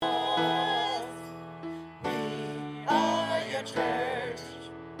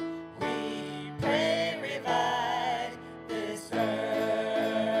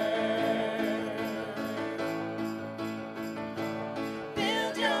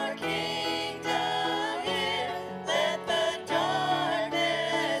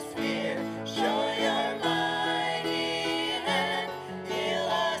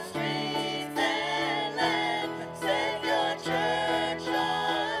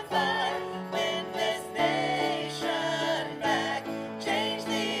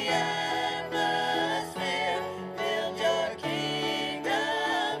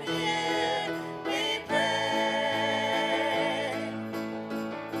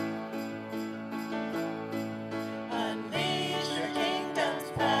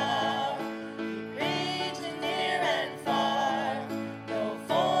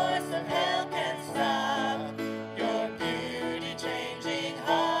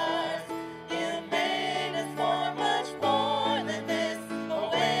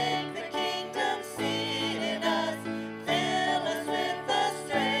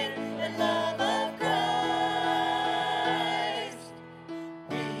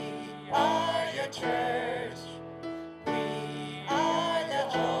church. We are the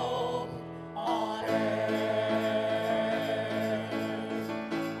hope on earth.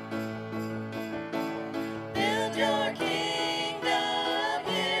 Build your kingdom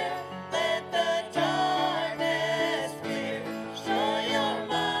here. Let the darkness fear. Show your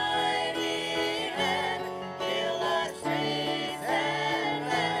mighty hand. Heal our streets and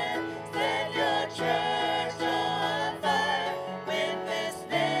land. Set your church on fire. Win this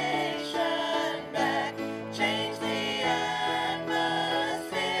nation back. Change the atmosphere.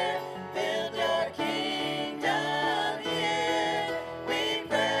 Build your kingdom here. We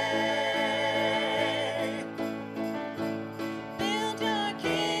pray. Build your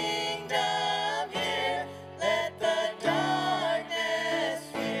kingdom here. Let the darkness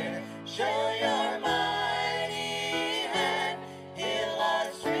fear. Show your mighty hand. Heal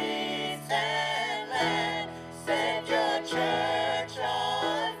our streets and land. Set your church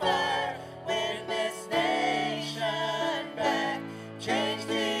on fire. Win this nation back. Change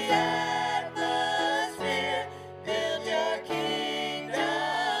the atmosphere. Build your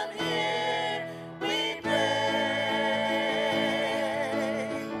kingdom here. We pray.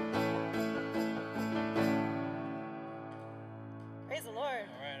 Praise the Lord.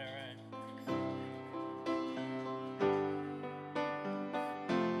 All right.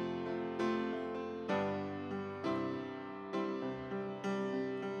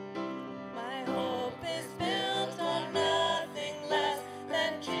 My hope is built on nothing less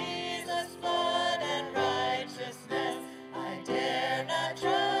than Jesus' blood and righteousness. I dare not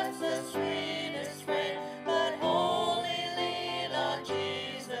trust the sweetest frame, but wholly lean on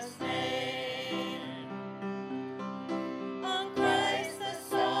Jesus' name. On Christ the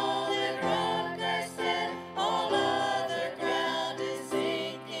solid rock I stand, all other ground is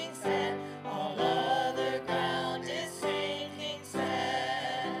sinking sand, all other ground is sinking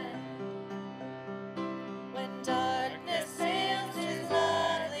sand. When darkness sails his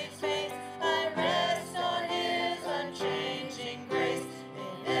lovely face, I rest on his unchanging grace.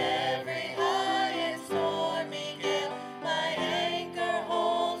 In every high and stormy gale, my anchor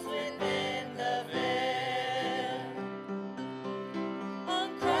holds within the veil.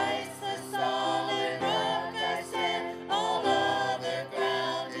 On Christ the solid rock I stand, all other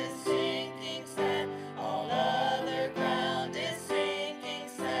ground is sinking sand, all other ground is sinking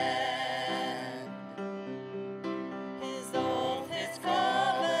sand. His oath, his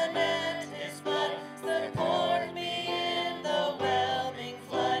covenant, his blood support me in the whelming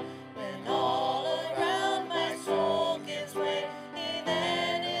flood. When all around my soul gives way, he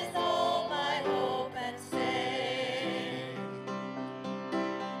then is all my hope and stay.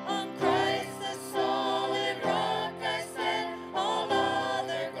 On Christ the solid rock I stand, all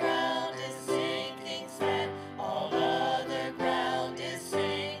other ground is sinking sand, all other ground is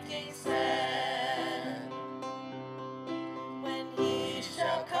sinking sand. When he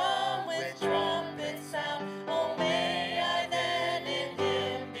shall come with trumpet sound, oh may I then in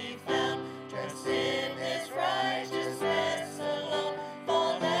him be found, dressed in his righteousness alone,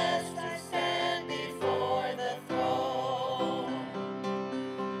 faultless to stand before the throne.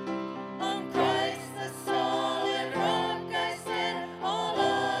 On Christ the solid rock I stand, all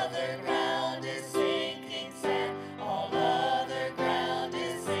other ground is sinking sand, all other ground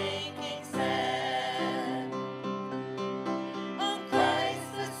is sinking sand. On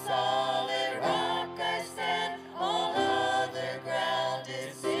Christ the solid rock I stand, all other ground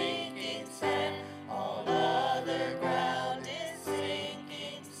is sinking sand, all other ground is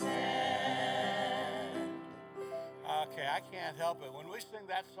sinking sand. Okay, I can't help it. When we sing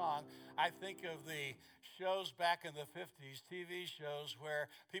that song, I think of the shows back in the 50s, TV shows where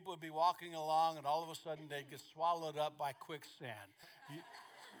people would be walking along and all of a sudden they'd get swallowed up by quicksand.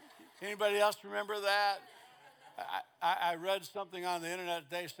 Anybody else remember that? I read something on the internet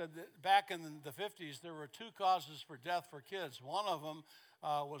today said that back in the 50s there were two causes for death for kids. One of them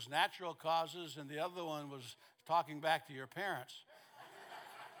was natural causes and the other one was talking back to your parents.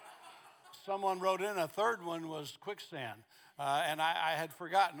 Someone wrote in a third one was quicksand. And I had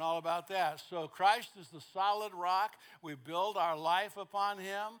forgotten all about that. So Christ is the solid rock. We build our life upon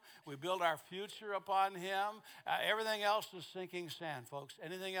him. We build our future upon him. Everything else is sinking sand, folks.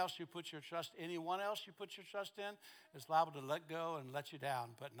 Anything else you put your trust, anyone else you put your trust in is liable to let go and let you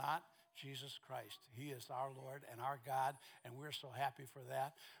down, but not Jesus Christ. He is our Lord and our God, and we're so happy for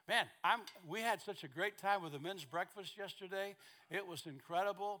that. Man, we had such a great time with the men's breakfast yesterday. It was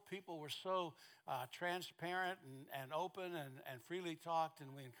incredible. People were so transparent and open and freely talked,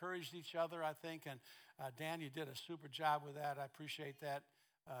 and we encouraged each other, I think. And Dan, you did a super job with that. I appreciate that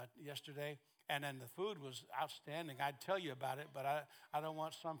yesterday. And then the food was outstanding. I'd tell you about it, but I don't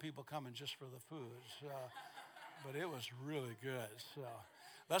want some people coming just for the food. So, but it was really good. So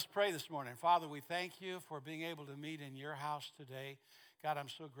let's pray this morning. Father, we thank you for being able to meet in your house today. God, I'm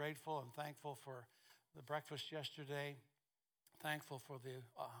so grateful and thankful for the breakfast yesterday. Thankful for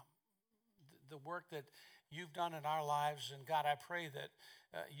the work that you've done in our lives. And God, I pray that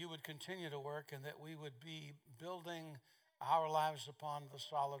you would continue to work and that we would be building our lives upon the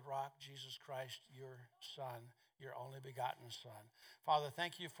solid rock, Jesus Christ, your Son, your only begotten Son. Father,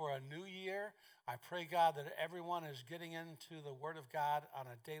 thank you for a new year. I pray, God, that everyone is getting into the Word of God on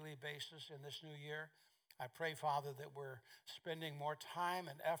a daily basis in this new year. I pray, Father, that we're spending more time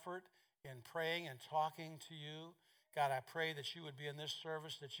and effort in praying and talking to you. God, I pray that you would be in this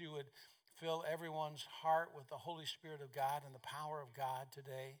service, that you would fill everyone's heart with the Holy Spirit of God and the power of God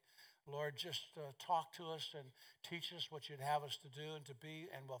today. Lord, just talk to us and teach us what you'd have us to do and to be,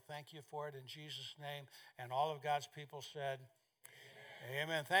 and we'll thank you for it in Jesus' name. And all of God's people said,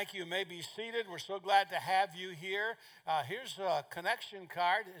 Amen. Thank you. You may be seated. We're so glad to have you here. Here's a connection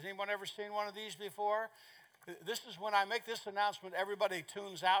card. Has anyone ever seen one of these before? This is when I make this announcement, everybody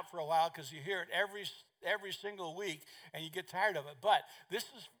tunes out for a while because you hear it every single week and you get tired of it. But this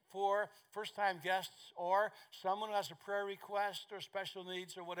is for first-time guests or someone who has a prayer request or special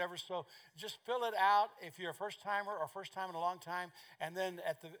needs or whatever. So just fill it out if you're a first-timer or first time in a long time. And then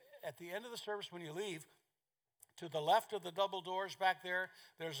at the end of the service when you leave, to the left of the double doors back there,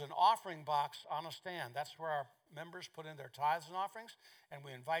 there's an offering box on a stand. That's where our members put in their tithes and offerings. And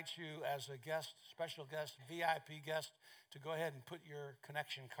we invite you as a guest, special guest, VIP guest, to go ahead and put your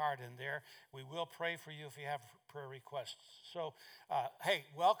connection card in there. We will pray for you if you have prayer requests. So, hey,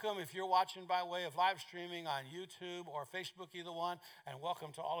 welcome if you're watching by way of live streaming on YouTube or Facebook, either one. And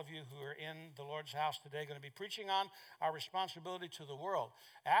welcome to all of you who are in the Lord's house today, going to be preaching on our responsibility to the world.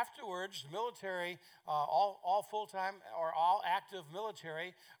 Afterwards, the military, all full-time or all active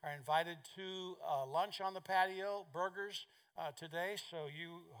military are invited to lunch on the patio, burgers today. So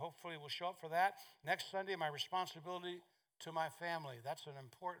you hopefully will show up for that. Next Sunday, my responsibility to my family. That's an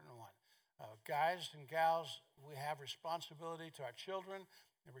important one. Guys and gals, we have responsibility to our children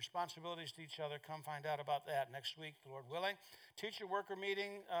and responsibilities to each other. Come find out about that next week, the Lord willing. Teacher worker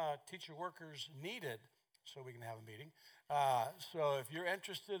meeting, teacher workers needed, so we can have a meeting. So if you're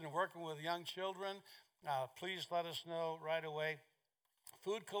interested in working with young children, please let us know right away.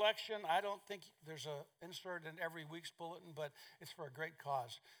 Food collection, I don't think there's an insert in every week's bulletin, but it's for a great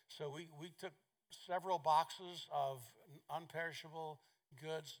cause. So we took several boxes of unperishable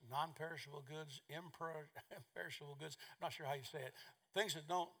goods, non-perishable goods, imperishable goods. I'm not sure how you say it. Things that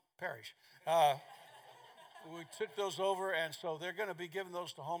don't perish. We took those over, and so they're going to be giving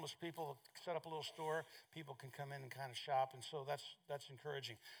those to homeless people, set up a little store. People can come in and kind of shop, and so that's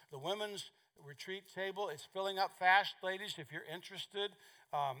encouraging. The women's retreat table, it's filling up fast, ladies. If you're interested,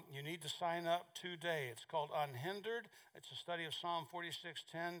 you need to sign up today. It's called Unhindered. It's a study of Psalm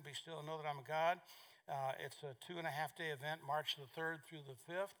 46:10, Be still and know that I'm a God. It's a 2.5-day event, March the 3rd through the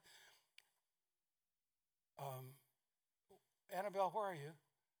 5th. Annabelle, where are you?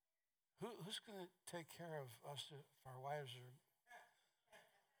 Who's going to take care of us if our wives are...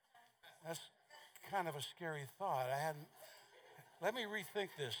 That's kind of a scary thought. Let me rethink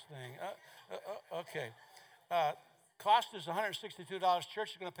this thing. Okay. Cost is $162.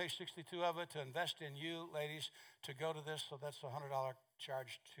 Church is going to pay $62 of it to invest in you, ladies, to go to this. So that's a $100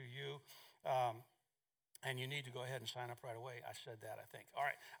 charge to you. And you need to go ahead and sign up right away. I said that, I think. All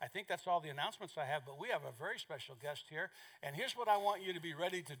right. I think that's all the announcements I have, but we have a very special guest here. And here's what I want you to be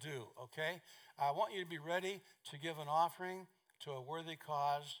ready to do, okay? I want you to be ready to give an offering to a worthy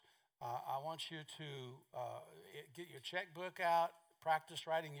cause. I want you to get your checkbook out, practice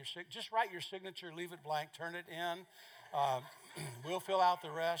writing just write your signature, leave it blank, turn it in. We'll fill out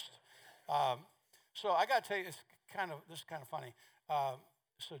the rest. So I got to tell you, this is kind of funny.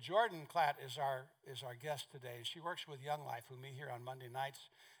 So Jordan Klatt is our guest today. She works with Young Life, who meet here on Monday nights,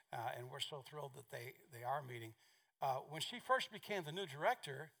 and we're so thrilled that they are meeting. When she first became the new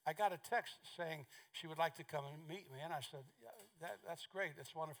director, I got a text saying she would like to come and meet me, and I said, that's great,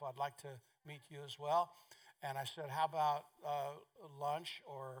 that's wonderful, I'd like to meet you as well. And I said, how about lunch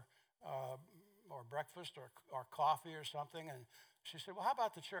or breakfast or coffee or something? And she said, well, how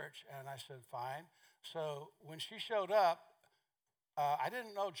about the church? And I said, fine. So when she showed up, I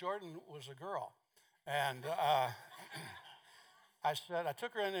didn't know Jordan was a girl. And I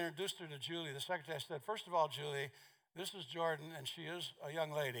took her in and introduced her to Julie, the secretary. I said, first of all, Julie, this is Jordan, and she is a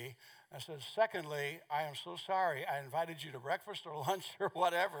young lady. I said, secondly, I am so sorry I invited you to breakfast or lunch or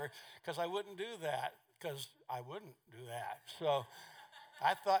whatever, because I wouldn't do that, So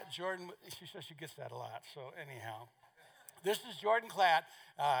I thought Jordan, she says she gets that a lot, so anyhow. This is Jordan Klatt,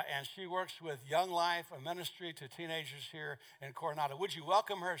 and she works with Young Life, a ministry to teenagers here in Coronado. Would you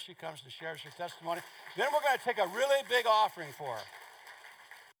welcome her as she comes and shares her testimony? Then we're going to take a really big offering for her.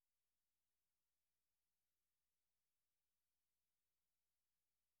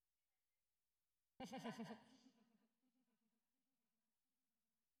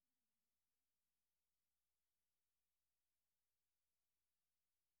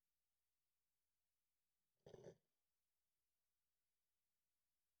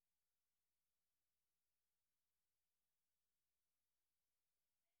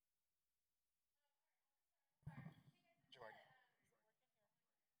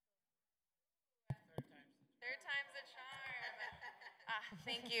 Third time's a charm.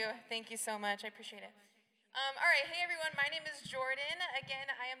 Thank you. Thank you so much. I appreciate it. All right. Hey, everyone. My name is Jordan. Again,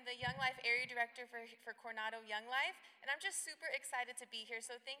 I am the Young Life Area Director for Coronado Young Life, and I'm just super excited to be here.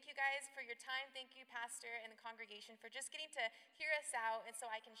 So thank you guys for your time. Thank you, Pastor and the congregation, for just getting to hear us out and so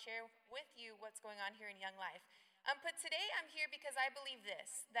I can share with you what's going on here in Young Life. But today I'm here because I believe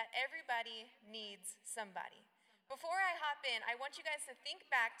this, that everybody needs somebody. Before I hop in, I want you guys to think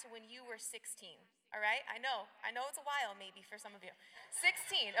back to when you were 16. All right? I know it's a while maybe for some of you.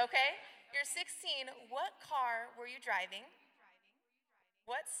 16, okay? You're 16. What car were you driving?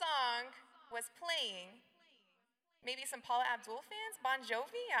 What song was playing? Maybe some Paula Abdul fans? Bon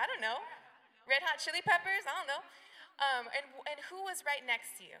Jovi? I don't know. Red Hot Chili Peppers? I don't know. And who was right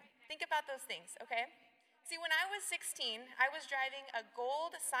next to you? Think about those things, okay? See, when I was 16, I was driving a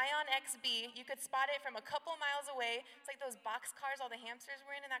gold Scion XB. You could spot it from a couple miles away. It's like those box cars all the hamsters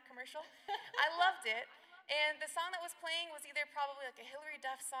were in that commercial. I loved it. And the song that was playing was either probably like a Hillary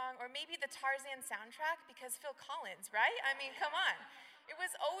Duff song or maybe the Tarzan soundtrack because Phil Collins, right? I mean, come on. It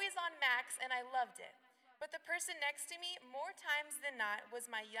was always on Max and I loved it. But the person next to me, more times than not, was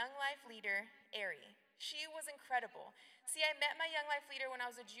my Young Life leader, Ari. She was incredible. See, I met my Young Life leader when I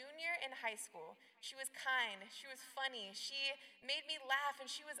was a junior in high school. She was kind, she was funny, she made me laugh, and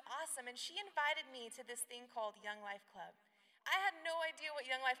she was awesome. And she invited me to this thing called Young Life Club. I had no idea what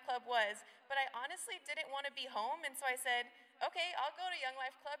Young Life Club was, but I honestly didn't want to be home, and so I said, okay, I'll go to Young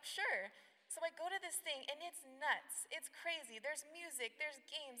Life Club, sure. So I go to this thing, and it's nuts. It's crazy. There's music, there's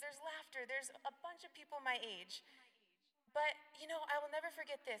games, there's laughter, there's a bunch of people my age. But, I will never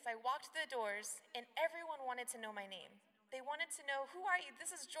forget this. I walked through the doors, and everyone wanted to know my name. They wanted to know, who are you?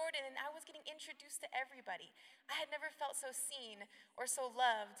 This is Jordan, and I was getting introduced to everybody. I had never felt so seen or so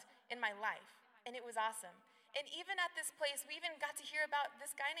loved in my life, and it was awesome. And even at this place, we even got to hear about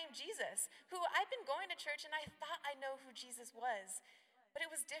this guy named Jesus, who I'd been going to church, and I thought I know who Jesus was. But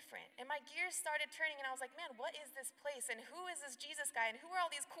it was different, and my gears started turning, and I was like, man, what is this place, and who is this Jesus guy, and who are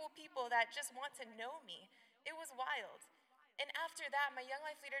all these cool people that just want to know me? It was wild. And after that, my Young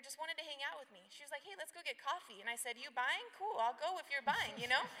Life leader just wanted to hang out with me. She was like, hey, let's go get coffee. And I said, you buying? Cool, I'll go if you're buying,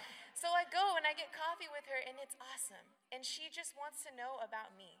 So I go and I get coffee with her, and it's awesome. And she just wants to know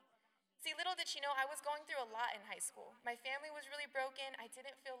about me. See, little did she know, I was going through a lot in high school. My family was really broken. I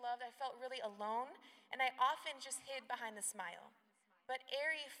didn't feel loved. I felt really alone. And I often just hid behind the smile. But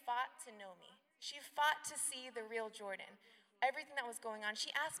Ari fought to know me. She fought to see the real Jordan, everything that was going on. She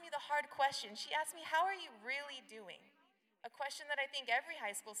asked me the hard question. She asked me, how are you really doing? A question that I think every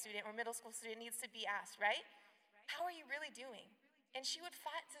high school student or middle school student needs to be asked, right? How are you really doing? And she would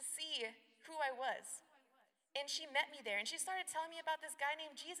fight to see who I was. And she met me there, and she started telling me about this guy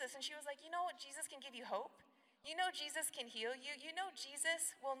named Jesus, and she was like, Jesus can give you hope. Jesus can heal you.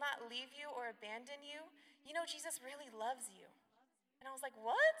 Jesus will not leave you or abandon you. Jesus really loves you. And I was like,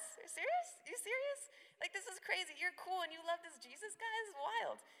 what? Are you serious? Are you serious? Like, this is crazy. You're cool, and you love this Jesus guy? This is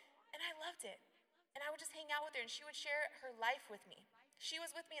wild. And I loved it. And I would just hang out with her, and she would share her life with me. She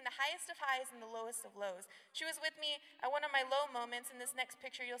was with me in the highest of highs and the lowest of lows. She was with me at one of my low moments. In this next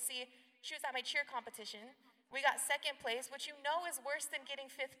picture, you'll see she was at my cheer competition. We got second place, which is worse than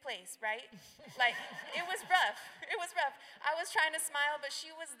getting fifth place, right? Like, it was rough. It was rough. I was trying to smile, but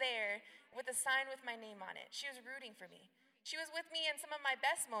she was there with a sign with my name on it. She was rooting for me. She was with me in some of my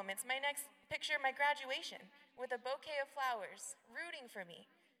best moments. My next picture, my graduation, with a bouquet of flowers, rooting for me.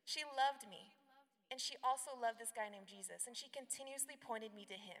 She loved me. And she also loved this guy named Jesus, and she continuously pointed me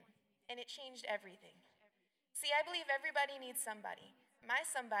to him, and it changed everything. See, I believe everybody needs somebody. My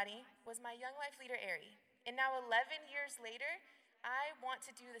somebody was my Young Life leader, Ari, and now 11 years later, I want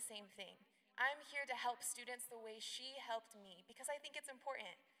to do the same thing. I'm here to help students the way she helped me, because I think it's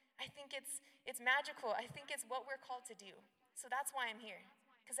important. I think it's magical. I think it's what we're called to do. So that's why I'm here,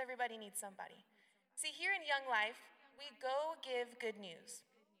 because everybody needs somebody. See, here in Young Life, we go give good news.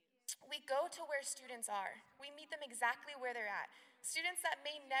 We go to where students are. We meet them exactly where they're at. Students that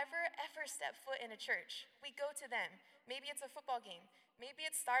may never ever step foot in a church, we go to them. Maybe it's a football game. Maybe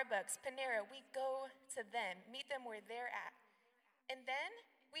it's Starbucks, Panera. We go to them, meet them where they're at. And then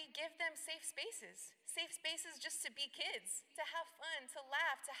we give them safe spaces just to be kids, to have fun, to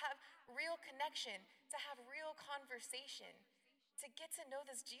laugh, to have real connection, to have real conversation, to get to know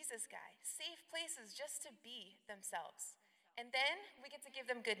this Jesus guy. Safe places just to be themselves. And then we get to give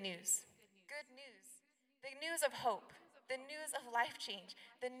them good news. Good news. The news of hope, the news of life change,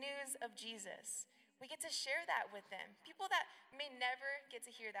 the news of Jesus. We get to share that with them. People that may never get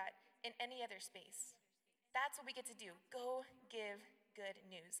to hear that in any other space. That's what we get to do. Go give good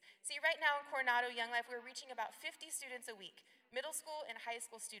news. See, right now in Coronado Young Life, we're reaching about 50 students a week, middle school and high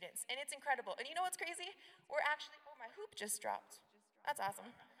school students, and it's incredible. And you know what's crazy? We're actually, oh, my hoop just dropped. That's awesome.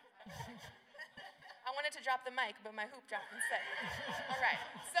 I wanted to drop the mic, but my hoop dropped instead. All right,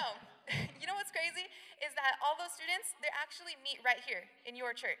 so you know what's crazy is that all those students, they actually meet right here in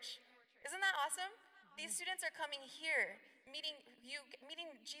your church. Isn't that awesome? These students are coming here, meeting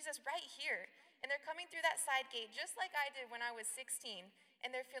Jesus right here, and they're coming through that side gate just like I did when I was 16, and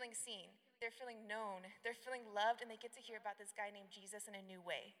they're feeling seen, they're feeling known, they're feeling loved, and they get to hear about this guy named Jesus in a new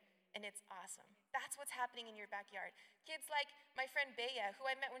way. And it's awesome. That's what's happening in your backyard. Kids like my friend Bea, who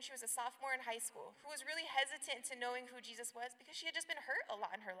I met when she was a sophomore in high school, who was really hesitant to knowing who Jesus was because she had just been hurt a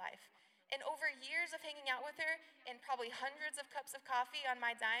lot in her life. And over years of hanging out with her and probably hundreds of cups of coffee on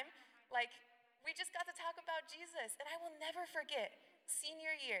my dime, we just got to talk about Jesus. And I will never forget,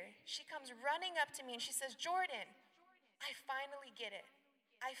 senior year, she comes running up to me and she says, "Jordan, I finally get it.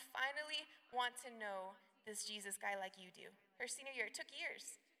 I finally want to know this Jesus guy like you do." Her senior year, it took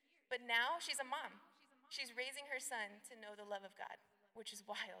years. But now she's a mom. She's raising her son to know the love of God, which is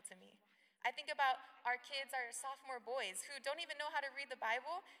wild to me. I think about our kids, our sophomore boys, who don't even know how to read the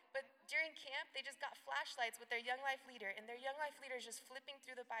Bible, but during camp, they just got flashlights with their Young Life leader, and their Young Life leader is just flipping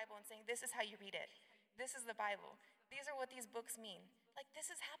through the Bible and saying, "This is how you read it. This is the Bible. These are what these books mean." This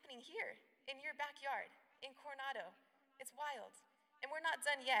is happening here in your backyard, in Coronado. It's wild. And we're not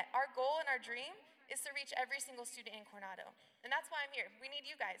done yet. Our goal and our dream is to reach every single student in Coronado. And that's why I'm here. We need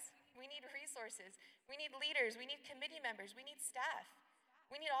you guys. We need resources. We need leaders. We need committee members. We need staff.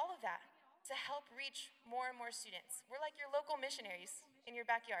 We need all of that to help reach more and more students. We're like your local missionaries in your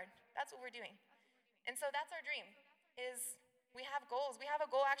backyard. That's what we're doing. And so that's our dream, is we have goals. We have a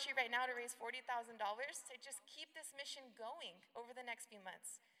goal actually right now to raise $40,000 to just keep this mission going over the next few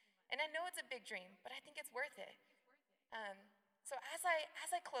months. And I know it's a big dream, but I think it's worth it. So as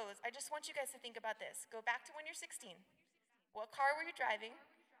I close, I just want you guys to think about this. Go back to when you're 16. What car were you driving?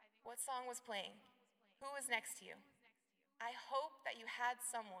 What song was playing? Who was next to you? I hope that you had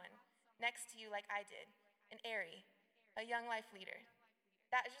someone next to you like I did, an Ari, a Young Life leader.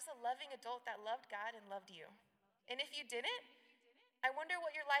 That is just a loving adult that loved God and loved you. And if you didn't, I wonder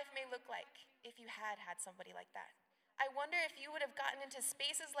what your life may look like if you had somebody like that. I wonder if you would have gotten into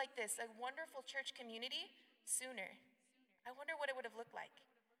spaces like this, a wonderful church community, sooner. I wonder what it would have looked like.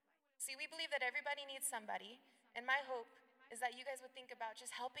 See, we believe that everybody needs somebody, and my hope is that you guys would think about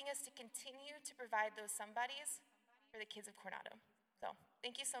just helping us to continue to provide those somebodies for the kids of Coronado. So,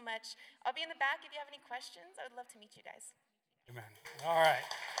 thank you so much. I'll be in the back if you have any questions. I would love to meet you guys. Amen. All right.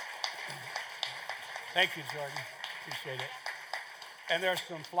 Thank you, Jordan. Appreciate it. And there's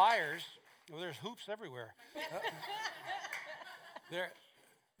some flyers. Well, there's hoops everywhere.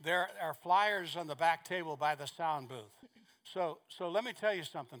 There are flyers on the back table by the sound booth. So let me tell you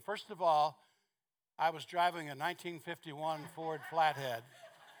something. First of all, I was driving a 1951 Ford Flathead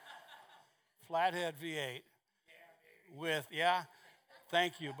V8 with,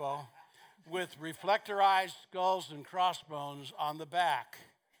 thank you, Bo, with reflectorized skulls and crossbones on the back.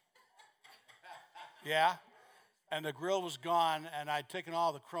 Yeah, and the grill was gone, and I'd taken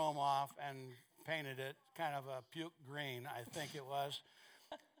all the chrome off and painted it kind of a puke green, I think it was.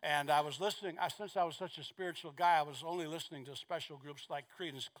 And I was listening, since I was such a spiritual guy, I was only listening to special groups like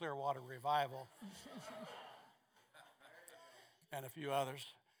Creedence Clearwater Revival and a few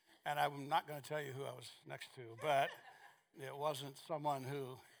others. And I'm not going to tell you who I was next to, but it wasn't someone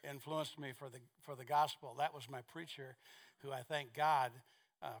who influenced me for the gospel. That was my preacher, who I thank God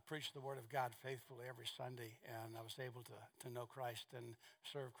preached the Word of God faithfully every Sunday, and I was able to know Christ and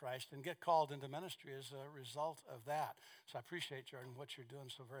serve Christ and get called into ministry as a result of that. So I appreciate, Jordan, what you're doing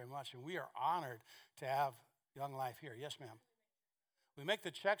so very much, and we are honored to have Young Life here. Yes, ma'am. We make the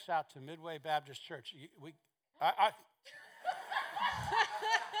checks out to Midway Baptist Church.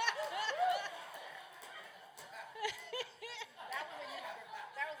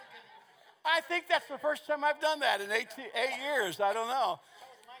 I think that's the first time I've done that in 8 years. I don't know.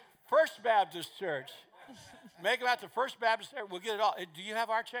 First Baptist Church. Make them out to First Baptist. We'll get it all. Do you have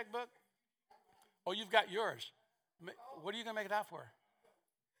our checkbook? Oh, you've got yours. What are you going to make it out for?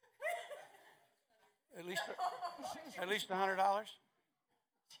 At least $100?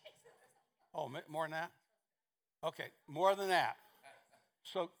 Oh, more than that? Okay, more than that.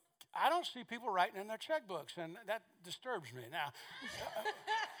 So I don't see people writing in their checkbooks, and that disturbs me. Now,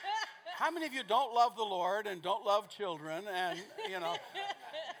 how many of you don't love the Lord and don't love children? And,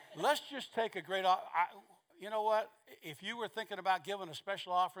 let's just take a great, you know what? If you were thinking about giving a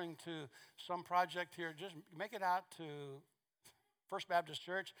special offering to some project here, just make it out to First Baptist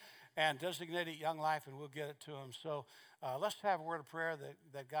Church and designate it Young Life, and we'll get it to them. So let's have a word of prayer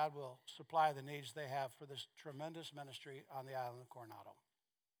that God will supply the needs they have for this tremendous ministry on the island of Coronado.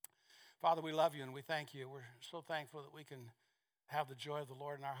 Father, we love you and we thank you. We're so thankful that we can have the joy of the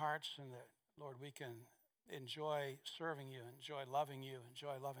Lord in our hearts, and that, Lord, we can enjoy serving you, enjoy loving you,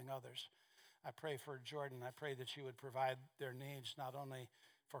 enjoy loving others. I pray for Jordan. I pray that you would provide their needs, not only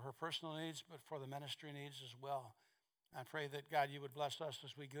for her personal needs, but for the ministry needs as well. I pray that, God, you would bless us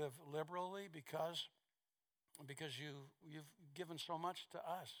as we give liberally because you've given so much to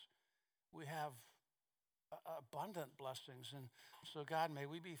us. We have abundant blessings. And so, God, may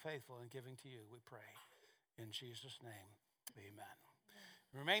we be faithful in giving to you, we pray. In Jesus' name, amen.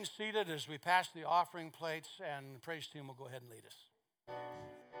 Remain seated as we pass the offering plates, and the praise team will go ahead and lead us.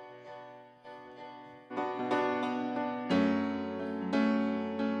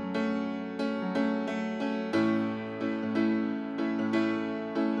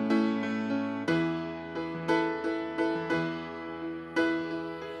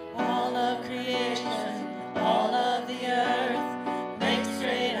 All of creation, all of the earth, make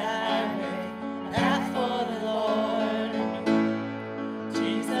straight our way, a path for the Lord.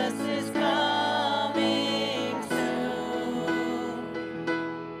 Jesus is coming soon.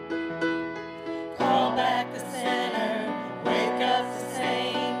 Call back the sinner, wake up the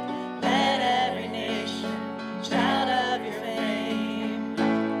saint, let every nation shout of your fame.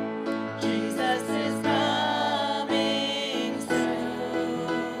 Jesus is coming soon.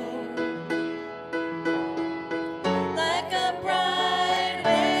 Like a bride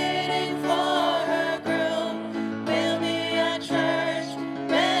waiting for her groom, we'll be a church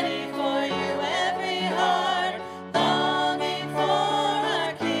ready for you. Every heart longing for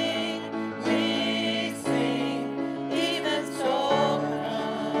our King. We sing, even so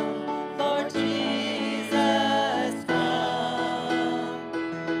come, Lord Jesus, come.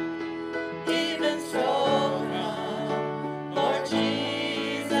 Even so come, Lord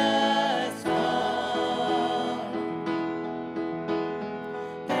Jesus, come.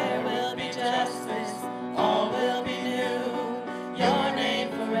 There will be justice, all will be new. Your name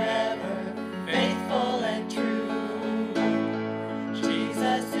forever, faithful and true.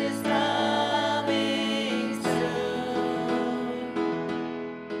 Jesus is coming soon.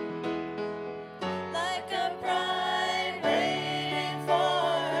 Like a bride waiting for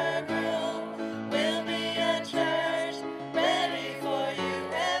her groom, we'll be a church ready for you.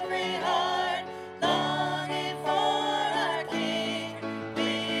 Every heart longing for our King.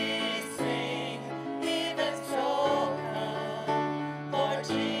 We sing, even so come, Lord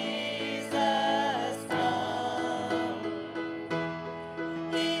Jesus, come.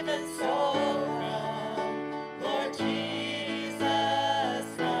 Even so come, Lord Jesus,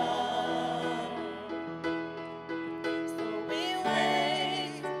 come. So we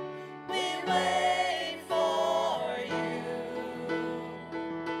wait for you.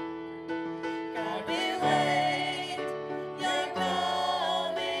 God, we wait, you're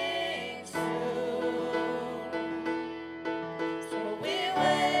coming soon. So we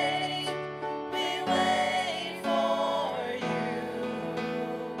wait for you.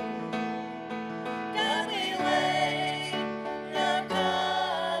 God, we wait, you're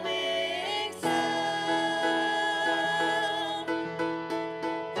coming soon.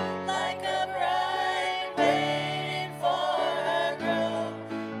 Like a bride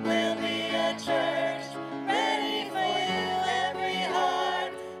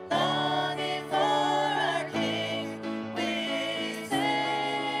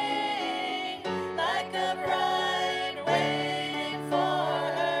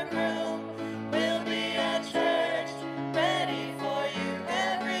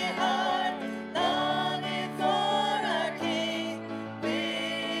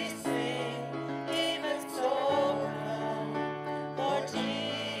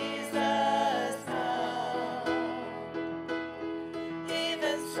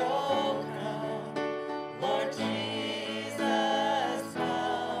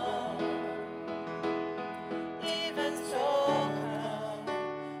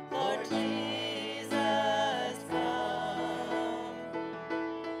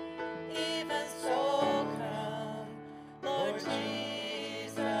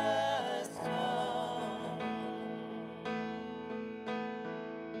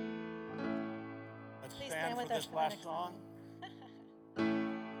this last song?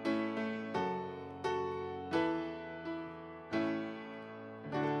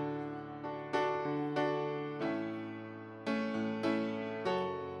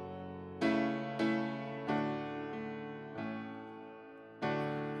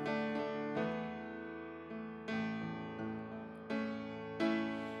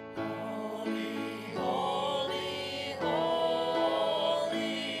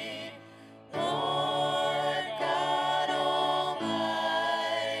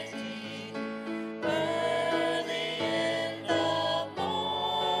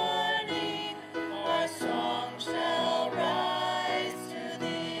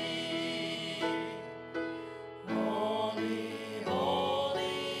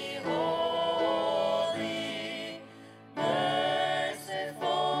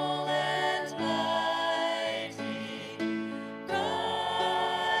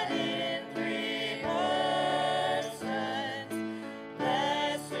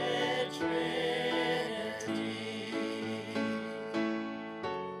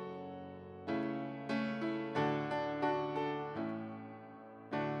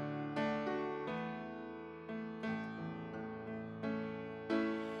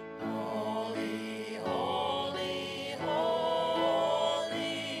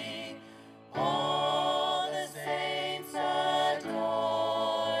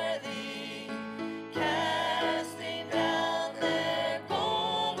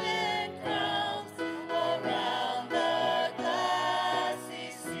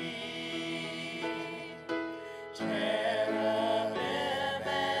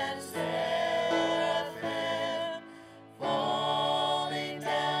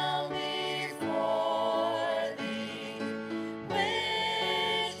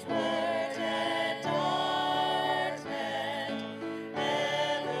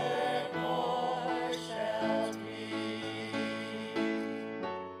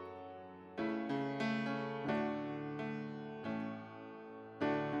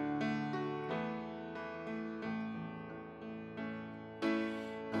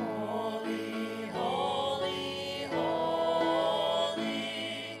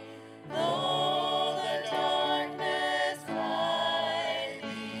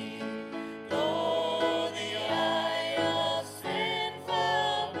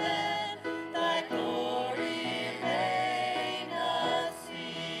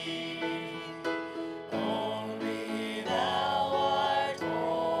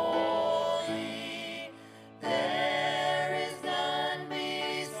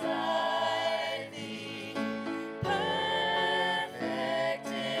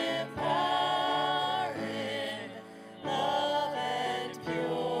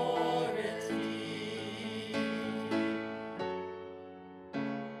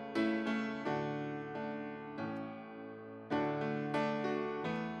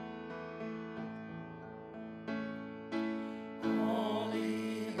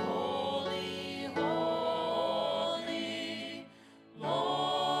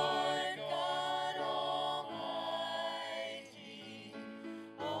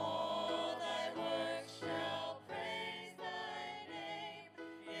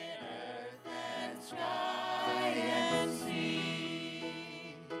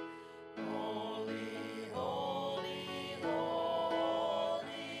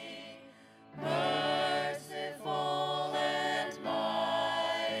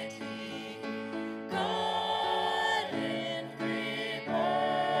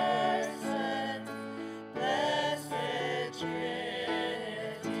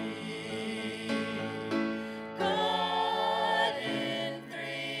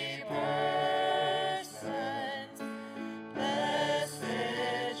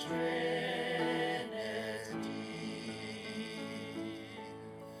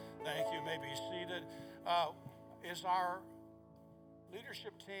 Is our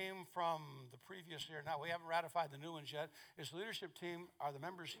leadership team from the previous year, now we haven't ratified the new ones yet, is the leadership team, are the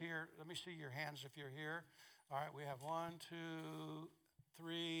members here? Let me see your hands if you're here. All right, we have 1, 2,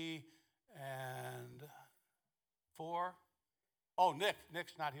 3, and 4. Oh,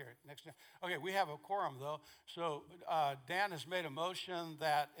 Nick's not here. Okay, we have a quorum though. So Dan has made a motion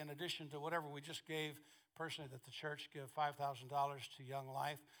that in addition to whatever we just gave personally, that the church give $5,000 to Young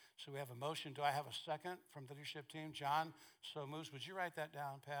Life. So we have a motion. Do I have a second from the leadership team? John so moves. Would you write that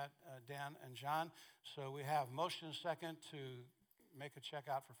down, Pat, Dan, and John? So we have motion and second to make a check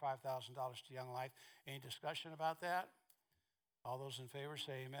out for $5,000 to Young Life. Any discussion about that? All those in favor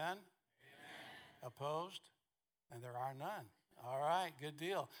say amen. Amen. Opposed? And there are none. All right, good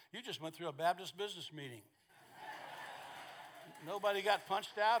deal. You just went through a Baptist business meeting. Nobody got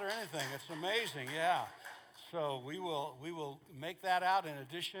punched out or anything. It's amazing, yeah. So we will make that out in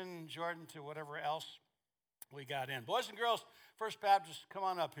addition, Jordan, to whatever else we got in. Boys and girls, First Baptist, come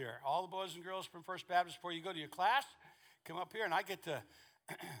on up here. All the boys and girls from First Baptist, before you go to your class, come up here, and I get to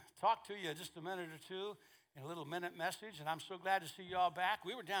talk to you just a minute or two in a little minute message, and I'm so glad to see you all back.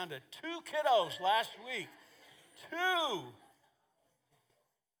 We were down to 2 kiddos last week. 2.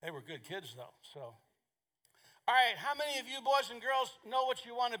 They were good kids, though, so. All right, how many of you boys and girls know what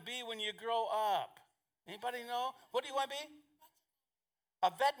you want to be when you grow up? Anybody know? What do you want to be? A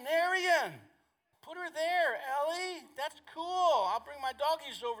veterinarian. Put her there, Ellie. That's cool. I'll bring my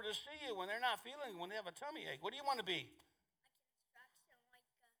doggies over to see you when they're not feeling, when they have a tummy ache. What do you want to be?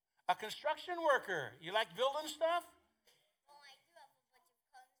 A construction worker. You like building stuff? Well, I do have a bunch of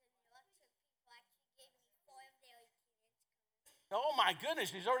cones, and the electric people actually gave me 4 of their experience cones. Oh, my goodness.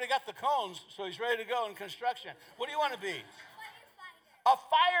 He's already got the cones, so he's ready to go in construction. What do you want to be? Firefighter. A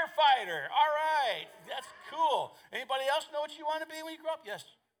firefighter. All right. That's cool. Anybody else know what you want to be when you grow up? Yes.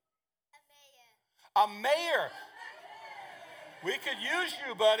 A mayor. A mayor. We could use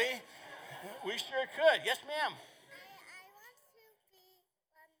you, buddy. We sure could. Yes, ma'am. I want to be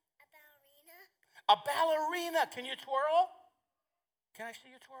a ballerina. A ballerina. Can you twirl? Can I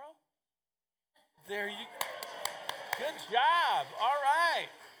see you twirl? There you go. Good job. All right.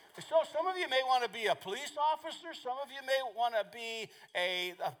 So some of you may want to be a police officer. Some of you may want to be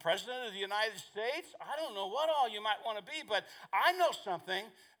a president of the United States. I don't know what all you might want to be, but I know something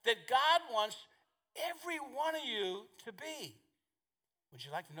that God wants every one of you to be. Would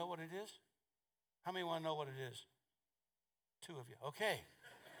you like to know what it is? How many want to know what it is? 2 of you. Okay.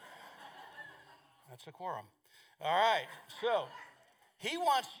 That's a quorum. All right. So he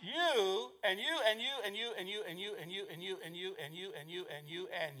wants you and you and you and you and you and you and you and you and you and you and you and you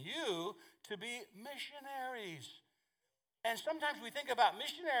and you to be missionaries. And sometimes we think about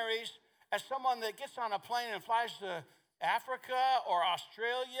missionaries as someone that gets on a plane and flies to Africa or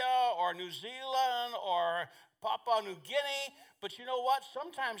Australia or New Zealand or Papua New Guinea. But you know what?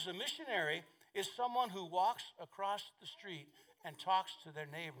 Sometimes a missionary is someone who walks across the street and talks to their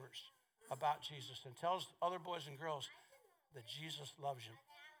neighbors about Jesus and tells other boys and girls that Jesus loves you.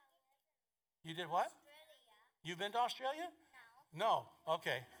 You did what? Australia. You've been to Australia? No. No.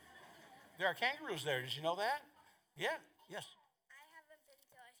 Okay. There are kangaroos there. Did you know that? Yeah. Yes. I haven't been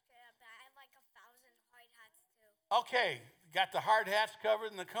to Australia, but I have like 1,000 hard hats too. Okay. Got the hard hats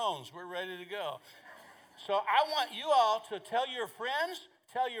covered and the cones. We're ready to go. So I want you all to tell your friends,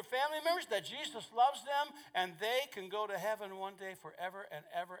 tell your family members that Jesus loves them and they can go to heaven one day forever and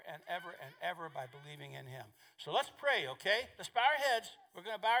ever and ever and ever by believing in him. So let's pray, okay? Let's bow our heads. We're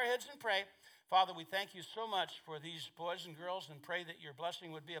going to bow our heads and pray. Father, we thank you so much for these boys and girls and pray that your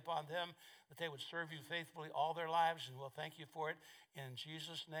blessing would be upon them, that they would serve you faithfully all their lives, and we'll thank you for it in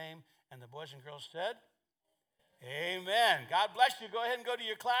Jesus' name. And the boys and girls said, amen. God bless you. Go ahead and go to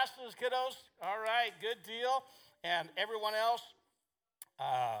your classes, kiddos. All right, good deal. And everyone else,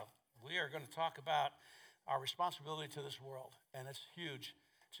 we are going to talk about our responsibility to this world, and it's huge.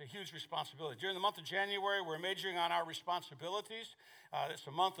 It's a huge responsibility. During the month of January, we're majoring on our responsibilities. It's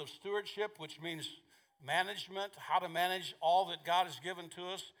a month of stewardship, which means management, how to manage all that God has given to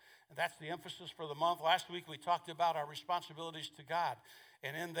us. And that's the emphasis for the month. Last week, we talked about our responsibilities to God.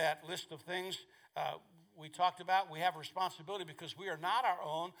 And in that list of things, we talked about we have responsibility because we are not our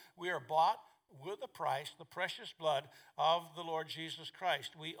own. We are bought with a price, the precious blood of the Lord Jesus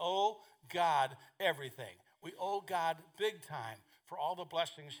Christ. We owe God everything. We owe God big time for all the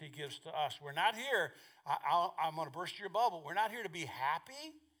blessings he gives to us. We're not here, I'm going to burst your bubble, we're not here to be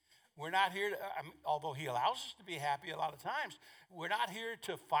happy. We're not here to, although he allows us to be happy a lot of times, we're not here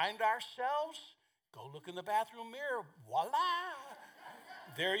to find ourselves. Go look in the bathroom mirror, voila,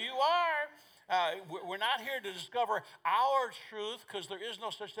 there you are. We're not here to discover our truth because there is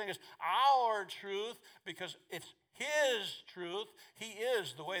no such thing as our truth because it's his truth. He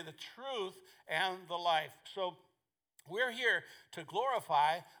is the way, the truth, and the life. So we're here to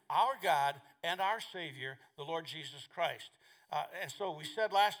glorify our God and our Savior, the Lord Jesus Christ. And so we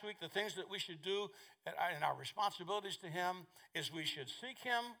said last week the things that we should do and our responsibilities to him is we should seek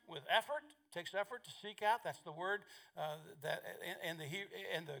him with effort. It takes effort to seek out. That's the word that in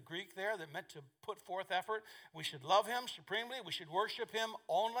the Greek there that meant to put forth effort. We should love him supremely. We should worship him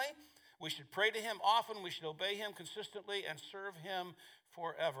only. We should pray to him often. We should obey him consistently and serve him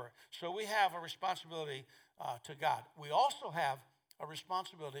forever. So we have a responsibility to God. We also have a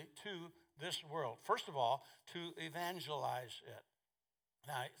responsibility to this world. First of all, to evangelize it.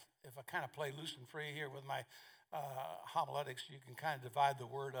 Now, if I kind of play loose and free here with my homiletics, you can kind of divide the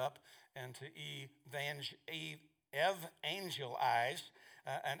word up into evangelize.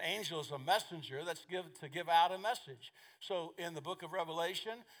 An angel is a messenger that's to give out a message. So in the book of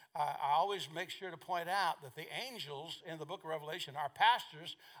Revelation, I always make sure to point out that the angels in the book of Revelation are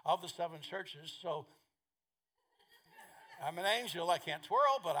pastors of the 7 churches. So I'm an angel. I can't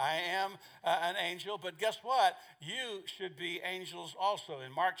twirl, but I am an angel. But guess what? You should be angels also.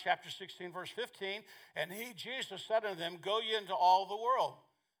 In Mark chapter 16, verse 15, and Jesus, said unto them, go ye into all the world.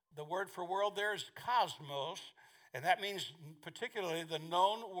 The word for world there is cosmos, and that means particularly the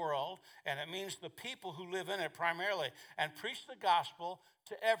known world, and it means the people who live in it primarily, and preach the gospel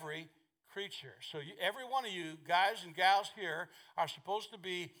to every creature. So every one of you guys and gals here are supposed to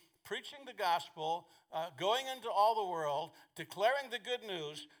be preaching the gospel, going into all the world, declaring the good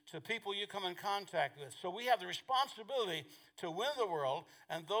news to people you come in contact with. So we have the responsibility to win the world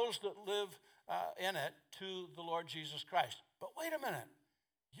and those that live in it to the Lord Jesus Christ. But wait a minute.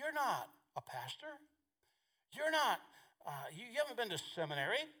 You're not a pastor. You're not, you haven't been to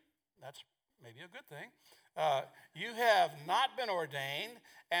seminary. That's maybe a good thing. You have not been ordained,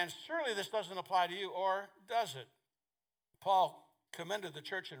 and surely this doesn't apply to you, or does it? Paul commended the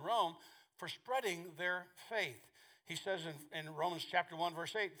church in Rome for spreading their faith. He says in Romans chapter 1,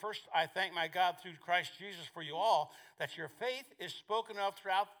 verse 8, first I thank my God through Christ Jesus for you all, that your faith is spoken of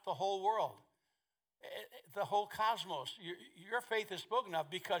throughout the whole world. The whole cosmos. Your faith is spoken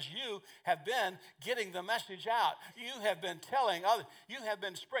of because you have been getting the message out. You have been telling others. You have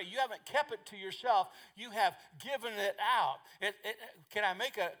been spreading. You haven't kept it to yourself. You have given it out. Can I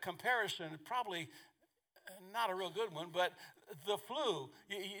make a comparison? Probably not a real good one, but the flu.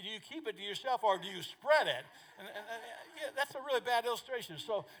 Do you keep it to yourself or do you spread it? Yeah, that's a really bad illustration.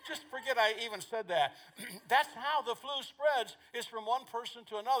 So just forget I even said that. That's how the flu spreads, is from one person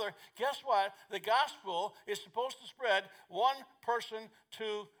to another. Guess what? The gospel is supposed to spread one person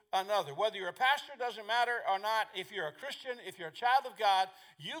to another. Whether you're a pastor, doesn't matter or not. If you're a Christian, if you're a child of God,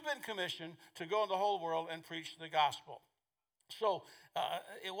 you've been commissioned to go in the whole world and preach the gospel. So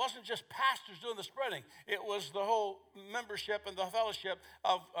it wasn't just pastors doing the spreading. It was the whole membership and the fellowship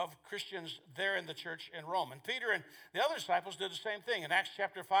of Christians there in the church in Rome. And Peter and the other disciples did the same thing. In Acts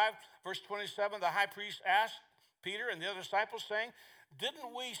chapter 5, verse 27, the high priest asked Peter and the other disciples, saying,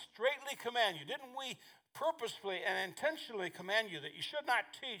 didn't we straightly command you? Didn't we purposefully and intentionally command you that you should not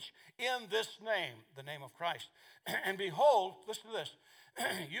teach in this name, the name of Christ? And behold, listen to this,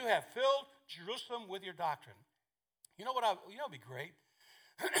 you have filled Jerusalem with your doctrine. You know what would be great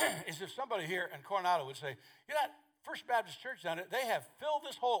is if somebody here in Coronado would say, you know, First Baptist Church down there, they have filled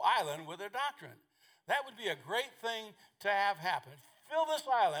this whole island with their doctrine. That would be a great thing to have happen. Fill this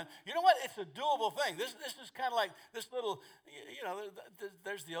island. You know what? It's a doable thing. This is kind of like this little,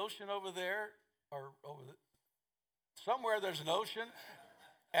 there's the ocean over there, or somewhere there's an ocean.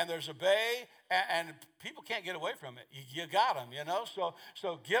 And there's a bay, and people can't get away from it. You got them,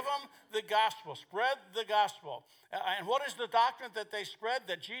 So give them the gospel. Spread the gospel. And what is the doctrine that they spread?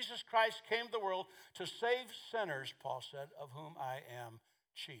 That Jesus Christ came to the world to save sinners, Paul said, of whom I am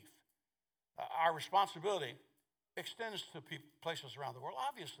chief. Our responsibility extends to places around the world.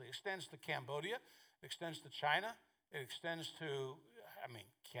 Obviously, it extends to Cambodia. It extends to China. It extends to,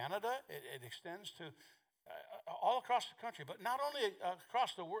 Canada. It extends to all across the country, but not only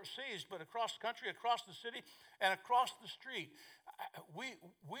across the seas, but across the country, across the city, and across the street.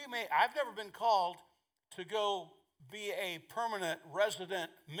 I've never been called to go be a permanent resident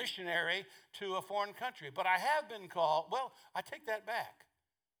missionary to a foreign country, but I have been called, I take that back.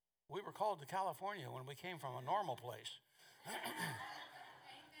 We were called to California when we came from a normal place.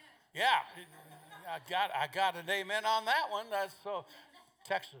 Yeah, I got an amen on that one. That's so.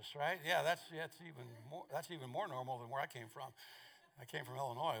 Texas, right? Yeah, that's even more normal than where I came from. I came from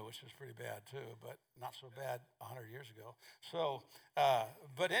Illinois, which was pretty bad too, but not so bad 100 years ago. So,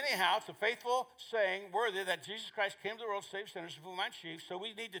 but anyhow, it's a faithful saying, worthy, that Jesus Christ came to the world to save sinners, of whom I'm chief. So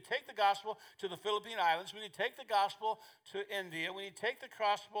we need to take the gospel to the Philippine Islands. We need to take the gospel to India. We need to take the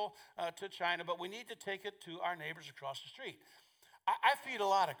gospel to China, but we need to take it to our neighbors across the street. I feed a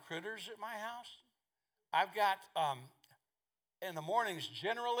lot of critters at my house. I've got... in the mornings,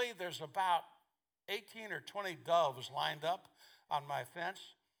 generally, there's about 18 or 20 doves lined up on my fence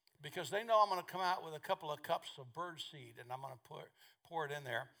because they know I'm going to come out with a couple of cups of bird seed, and I'm going to pour it in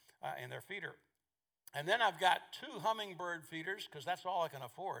there in their feeder. And then I've got 2 hummingbird feeders because that's all I can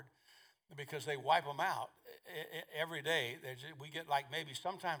afford because they wipe them out every day. We get maybe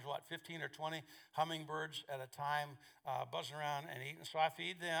sometimes, 15 or 20 hummingbirds at a time buzzing around and eating. So I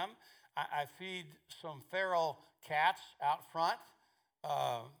feed them. I feed some feral cats out front,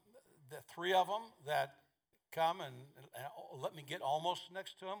 the 3 of them that come and let me get almost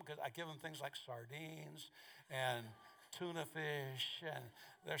next to them because I give them things like sardines and tuna fish, and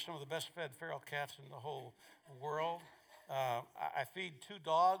they're some of the best fed feral cats in the whole world. I feed 2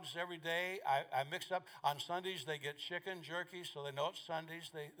 dogs every day. I mix up on Sundays. They get chicken jerky, so they know it's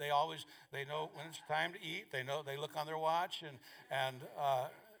Sundays. They know when it's time to eat. They look on their watch, and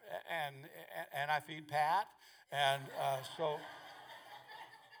I feed Pat, and so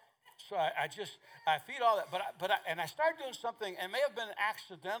I feed all that. But I started doing something, and it may have been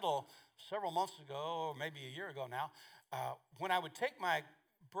accidental several months ago, or maybe a year ago now, when I would take my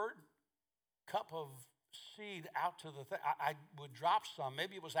bird cup of seed out to the thing, I would drop some.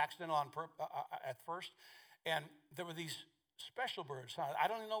 Maybe it was accidental at first, and there were these special birds. I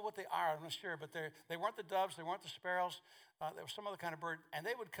don't even know what they are. I'm not sure, but they weren't the doves. They weren't the sparrows. There was some other kind of bird, and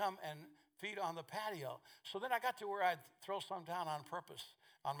they would come and feed on the patio. So then I got to where I'd throw some down on purpose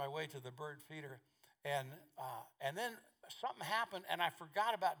on my way to the bird feeder, and then something happened, and I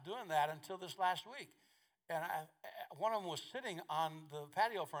forgot about doing that until this last week. And one of them was sitting on the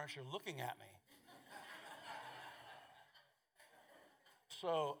patio furniture looking at me.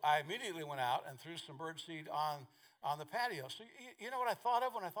 So I immediately went out and threw some bird seed on the patio. So you know what I thought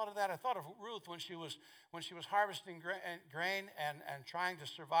of when I thought of that? I thought of Ruth when she was harvesting grain and trying to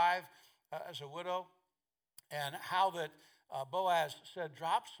survive as a widow, and how that Boaz said,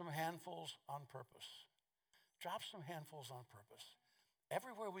 drop some handfuls on purpose. Drop some handfuls on purpose.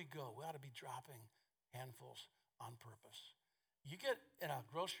 Everywhere we go, we ought to be dropping handfuls on purpose. You get in a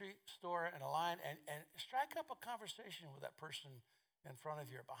grocery store in a line and strike up a conversation with that person in front of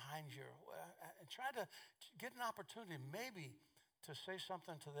you or behind you, and try to get an opportunity maybe to say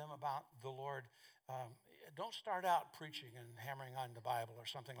something to them about the Lord. Don't start out preaching and hammering on the Bible or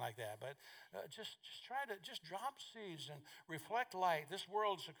something like that, but just try to just drop seeds and reflect light. This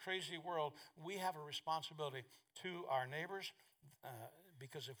world's a crazy world. We have a responsibility to our neighbors,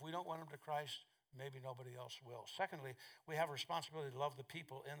 because if we don't win them to Christ, maybe nobody else will. Secondly, we have a responsibility to love the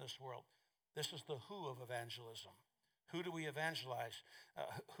people in this world. This is the who of evangelism. Who do we evangelize?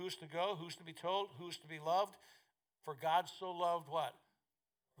 Who's to go? Who's to be told? Who's to be loved? For God so loved what?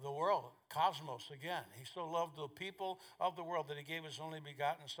 The world. Cosmos again. He so loved the people of the world that he gave his only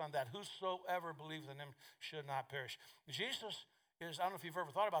begotten Son, that whosoever believes in him should not perish. Jesus is, I don't know if you've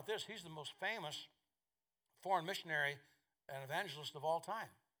ever thought about this, he's the most famous foreign missionary and evangelist of all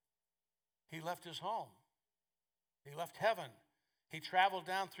time. He left his home. He left heaven. He traveled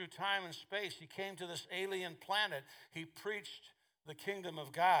down through time and space. He came to this alien planet. He preached the kingdom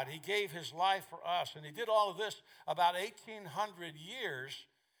of God. He gave his life for us. And he did all of this about 1,800 years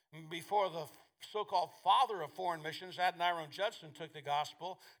before the so-called father of foreign missions, Adoniram Judson, took the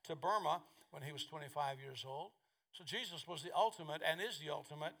gospel to Burma when he was 25 years old. So Jesus was the ultimate and is the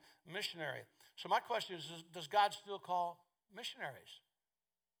ultimate missionary. So my question is, does God still call missionaries?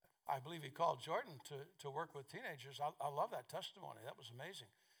 I believe he called Jordan to work with teenagers. I love that testimony. That was amazing.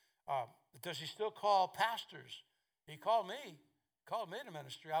 Does he still call pastors? He called me to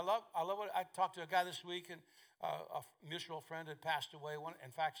ministry. I love what I talked to a guy this week, and a mutual friend had passed away.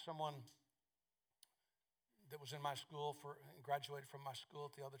 In fact, someone that was in my school graduated from my school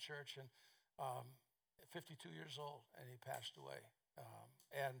at the other church, and 52 years old, and he passed away.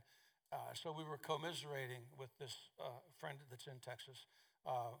 So we were commiserating with this friend that's in Texas,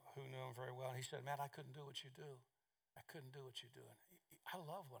 who knew him very well. And he said, man, I couldn't do what you do. I couldn't do what you do. And I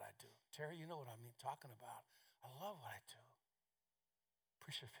love what I do. Terry, you know what I mean talking about. I love what I do.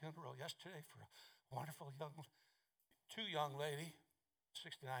 Preached a funeral yesterday for a wonderful two young lady,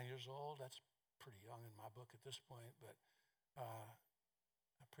 69 years old. That's pretty young in my book at this point. But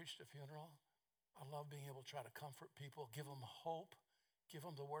I preached a funeral. I love being able to try to comfort people, give them hope, give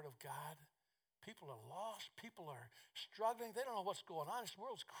them the word of God. People are lost. People are struggling. They don't know what's going on. This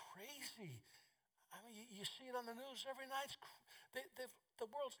world's crazy. I mean, you see it on the news every night. The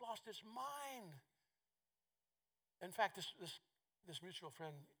world's lost its mind. In fact, this mutual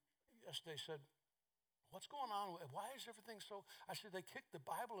friend yesterday said, what's going on? Why is everything so? I said, they kicked the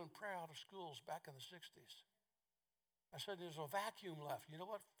Bible and prayer out of schools back in the 60s. I said, there's a vacuum left. You know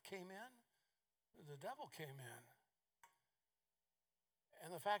what came in? The devil came in. And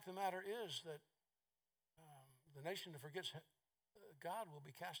the fact of the matter is that the nation that forgets God will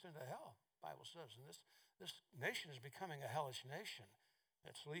be cast into hell, the Bible says. And this nation is becoming a hellish nation.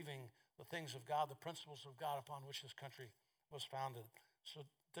 It's leaving the things of God, the principles of God upon which this country was founded. So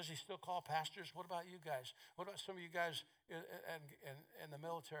does he still call pastors? What about you guys? What about some of you guys in the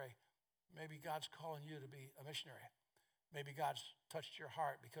military? Maybe God's calling you to be a missionary. Maybe God's touched your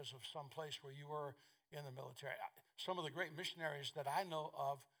heart because of some place where you were in the military. Some of the great missionaries that I know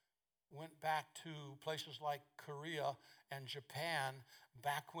of went back to places like Korea and Japan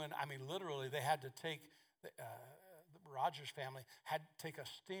back when, literally they had to take Rogers family had to take a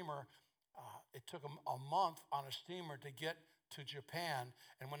steamer. It took them a month on a steamer to get to Japan.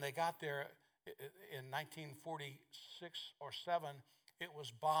 And when they got there in 1946 or 7, it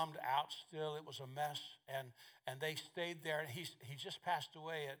was bombed out still. It was a mess. And they stayed there. And he just passed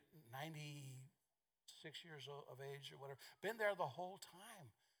away at 96 years of age or whatever. Been there the whole time,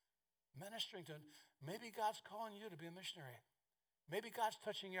 ministering to. Maybe God's calling you to be a missionary. Maybe God's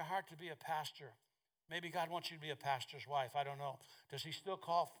touching your heart to be a pastor. Maybe God wants you to be a pastor's wife. I don't know. Does he still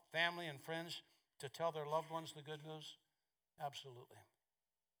call family and friends to tell their loved ones the good news? Absolutely.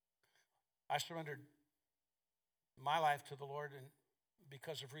 I surrendered my life to the Lord and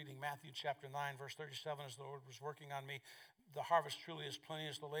because of reading Matthew chapter 9, verse 37, as the Lord was working on me. The harvest truly is plenty,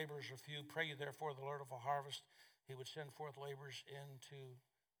 as the laborers are few. Pray ye therefore the Lord of a harvest, he would send forth laborers into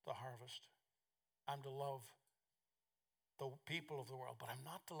the harvest. I'm to love the people of the world, but I'm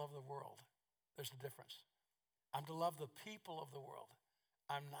not to love the world. There's a difference. I'm to love the people of the world.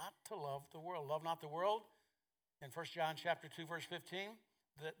 I'm not to love the world. Love not the world. In 1 John chapter 2, verse 15,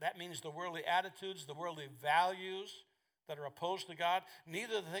 that means the worldly attitudes, the worldly values that are opposed to God.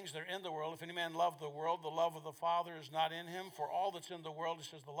 Neither of the things that are in the world. If any man love the world, the love of the Father is not in him. For all that's in the world, it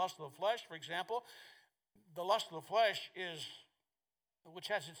says the lust of the flesh, for example. The lust of the flesh is, which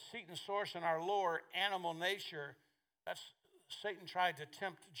has its seat and source in our lower animal nature. That's Satan tried to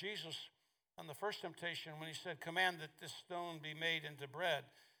tempt Jesus on the first temptation when he said, command that this stone be made into bread,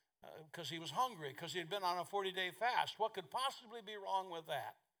 because he was hungry, because he had been on a 40-day fast. What could possibly be wrong with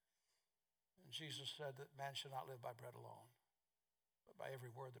that? And Jesus said that man should not live by bread alone, but by every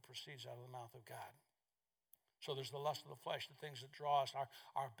word that proceeds out of the mouth of God. So there's the lust of the flesh, the things that draw us,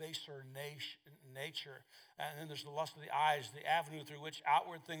 our baser nature. And then there's the lust of the eyes, the avenue through which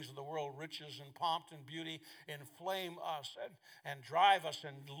outward things of the world, riches and pomp and beauty, inflame us and drive us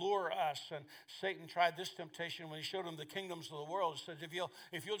and lure us. And Satan tried this temptation when he showed him the kingdoms of the world. He said,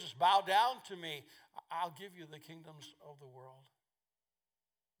 if you'll just bow down to me, I'll give you the kingdoms of the world.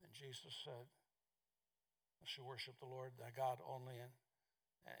 And Jesus said, I shall worship the Lord thy God only,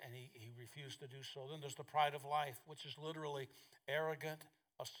 and he refused to do so. Then there's the pride of life, which is literally arrogant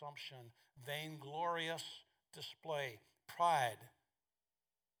assumption, vainglorious display. Pride.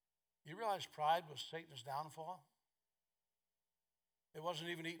 You realize pride was Satan's downfall? It wasn't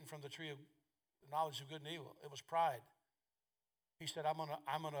even eaten from the tree of knowledge of good and evil. It was pride. He said, I'm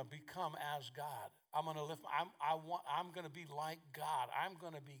gonna become as God. I'm gonna be like God. I'm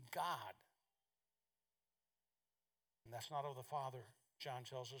gonna be God. And that's not of the Father. John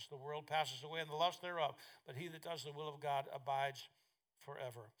tells us the world passes away and the lust thereof, but he that does the will of God abides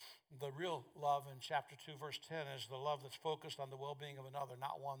forever. The real love in chapter 2, verse 10 is the love that's focused on the well-being of another,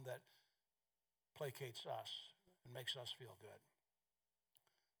 not one that placates us and makes us feel good.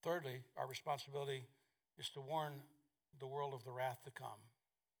 Thirdly, our responsibility is to warn the world of the wrath to come.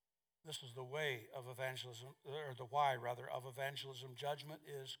 This is the way of evangelism, or the why, rather, of evangelism. Judgment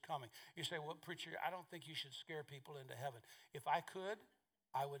is coming. You say, well, preacher, I don't think you should scare people into heaven. If I could,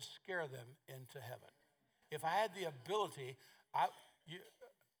 I would scare them into heaven. If I had the ability, have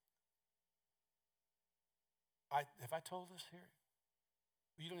I told this here?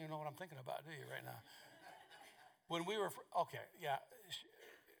 You don't even know what I'm thinking about, do you, right now? When we were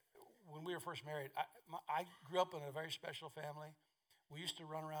first married, I grew up in a very special family. We used to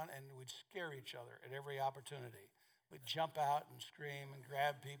run around and we'd scare each other at every opportunity. We'd jump out and scream and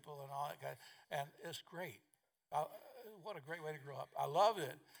grab people and all that kind of, and it's great. What a great way to grow up. I loved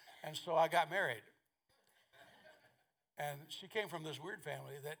it. And so I got married. And she came from this weird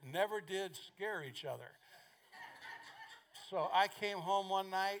family that never did scare each other. So I came home one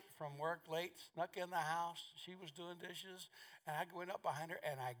night from work late, snuck in the house. She was doing dishes, and I went up behind her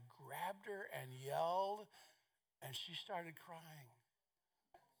and I grabbed her and yelled, and she started crying.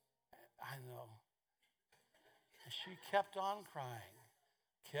 I know. And she kept on crying,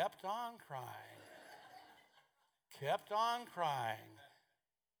 kept on crying, kept on crying.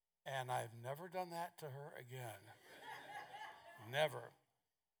 And I've never done that to her again. Never.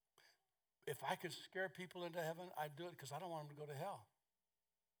 If I could scare people into heaven, I'd do it because I don't want them to go to hell.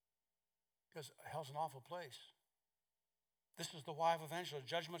 Because hell's an awful place. This is the why of evangelism.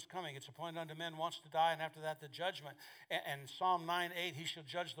 Judgment's coming. It's appointed unto men once to die, and after that the judgment. And Psalm 9:8, he shall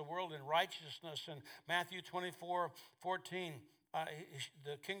judge the world in righteousness. And Matthew 24:14,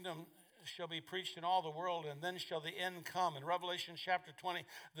 the kingdom shall be preached in all the world, and then shall the end come. In Revelation chapter 20,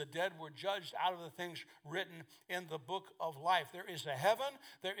 the dead were judged out of the things written in the book of life. There is a heaven,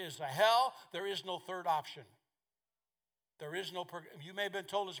 there is a hell, there is no third option. There is no you may have been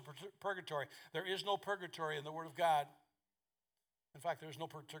told it's a purgatory. There is no purgatory in the Word of God. In fact, there is no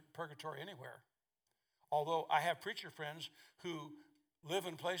purgatory anywhere. Although I have preacher friends who live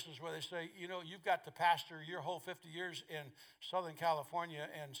in places where they say, you've got to pastor your whole 50 years in Southern California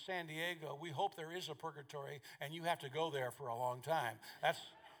and San Diego. We hope there is a purgatory, and you have to go there for a long time. That's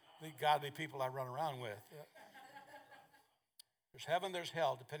the godly people I run around with. There's heaven, there's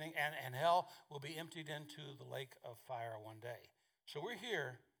hell, and hell will be emptied into the lake of fire one day. So we're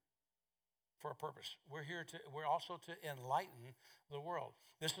here for a purpose. We're also to enlighten the world.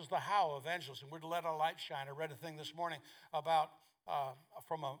 This is the how of evangelism. We're to let our light shine. I read a thing this morning about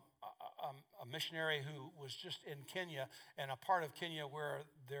from a missionary who was just in Kenya, and a part of Kenya where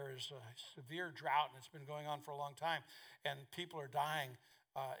there is a severe drought, and it's been going on for a long time, and people are dying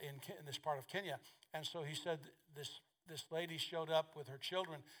in this part of Kenya. And so he said this lady showed up with her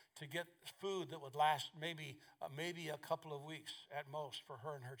children to get food that would last maybe a couple of weeks at most for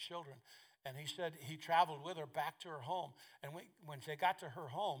her and her children. And he said he traveled with her back to her home. And when they got to her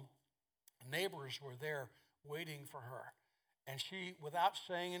home, neighbors were there waiting for her. And she, without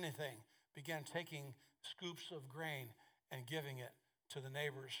saying anything, began taking scoops of grain and giving it to the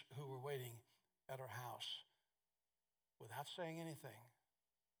neighbors who were waiting at her house. Without saying anything,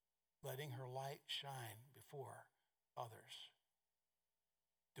 letting her light shine before others.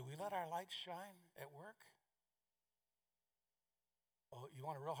 Do we let our light shine at work? Oh, you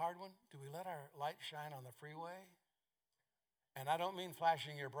want a real hard one? Do we let our light shine on the freeway? And I don't mean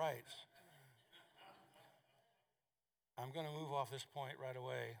flashing your brights. I'm going to move off this point right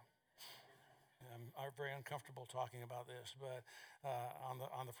away. I'm very uncomfortable talking about this, but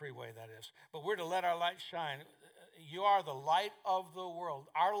on the freeway, that is. But we're to let our light shine. You are the light of the world.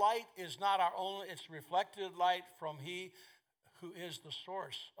 Our light is not our own. It's reflected light from He who is the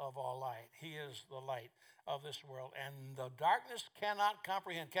source of all light. He is the light of this world. And the darkness cannot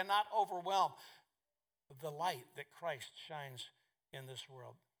comprehend, cannot overwhelm the light that Christ shines in this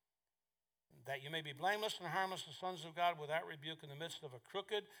world. That you may be blameless and harmless, the sons of God, without rebuke in the midst of a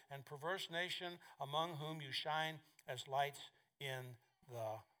crooked and perverse nation, among whom you shine as lights in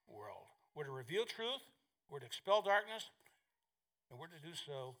the world. We're to reveal truth, we're to expel darkness, and we're to do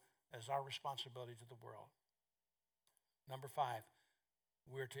so as our responsibility to the world. Number 5,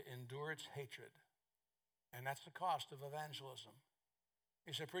 we're to endure its hatred. And that's the cost of evangelism.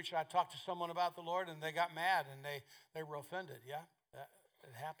 You say, preacher, I talked to someone about the Lord and they got mad and they were offended. Yeah,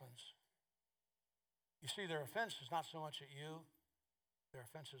 it happens. You see, their offense is not so much at you. Their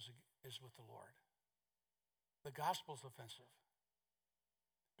offense is with the Lord. The gospel's offensive.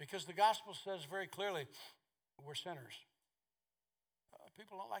 Because the gospel says very clearly, we're sinners.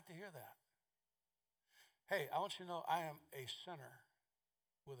 People don't like to hear that. Hey, I want you to know I am a sinner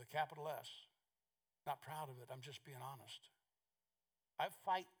with a capital S. Not proud of it. I'm just being honest. I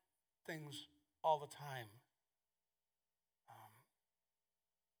fight things all the time.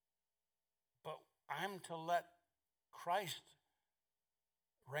 But I'm to let Christ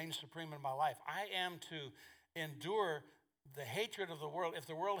reign supreme in my life. I am to endure the hatred of the world. If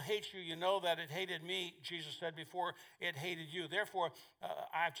the world hates you, you know that it hated me, Jesus said before it hated you. Therefore,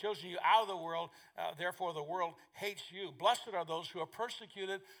 I've chosen you out of the world. Therefore, the world hates you. Blessed are those who are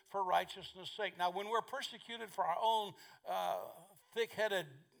persecuted for righteousness' sake. Now, when we're persecuted for our own thick-headed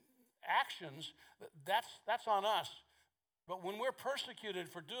actions, that's on us. But when we're persecuted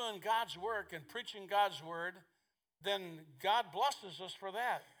for doing God's work and preaching God's word, then God blesses us for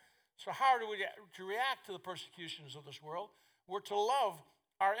that. So how are we to react to the persecutions of this world? We're to love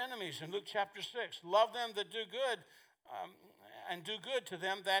our enemies in Luke chapter 6. Love them that do good and do good to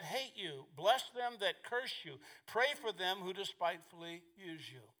them that hate you. Bless them that curse you. Pray for them who despitefully use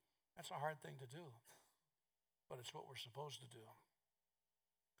you. That's a hard thing to do, but it's what we're supposed to do.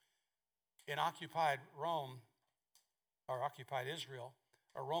 In occupied Rome, or occupied Israel,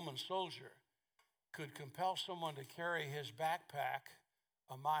 a Roman soldier could compel someone to carry his backpack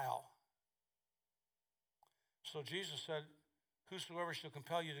a mile. So Jesus said, whosoever shall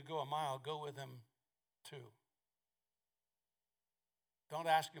compel you to go a mile, go with him too. Don't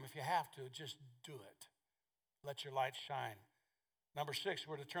ask him if you have to, just do it. Let your light shine. Number 6,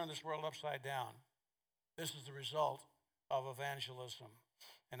 we're to turn this world upside down. This is the result of evangelism.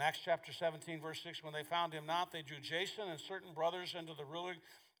 In Acts chapter 17, verse 6, when they found him not, they drew Jason and certain brothers unto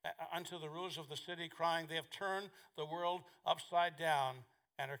the rulers of the city, crying, they have turned the world upside down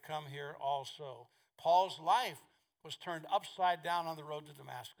and are come here also. Paul's life was turned upside down on the road to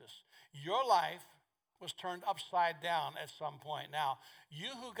Damascus. Your life was turned upside down at some point. Now, you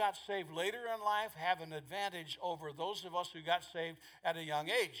who got saved later in life have an advantage over those of us who got saved at a young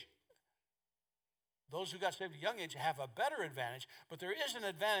age. Those who got saved at a young age have a better advantage, but there is an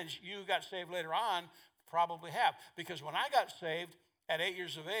advantage you who got saved later on probably have. Because when I got saved at 8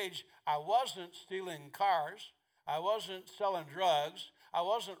 years of age, I wasn't stealing cars. I wasn't selling drugs. I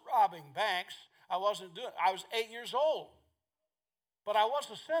wasn't robbing banks. I was 8 years old. But I was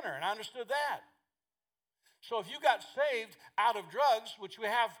a sinner, and I understood that. So if you got saved out of drugs, which we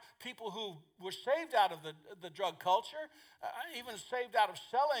have people who were saved out of the drug culture, even saved out of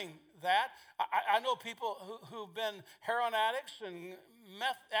selling that. I know people who've been heroin addicts and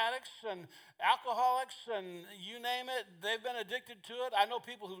meth addicts and alcoholics and you name it, they've been addicted to it. I know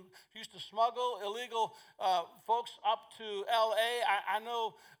people who used to smuggle illegal folks up to L.A. I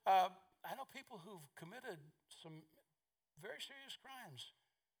know people who've committed some very serious crimes,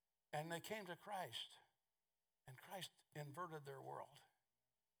 and they came to Christ. And Christ inverted their world,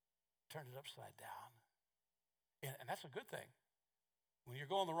 turned it upside down. And that's a good thing. When you're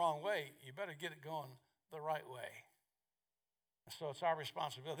going the wrong way, you better get it going the right way. So it's our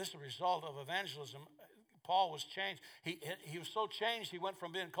responsibility. This is a result of evangelism. Paul was changed. He was so changed, he went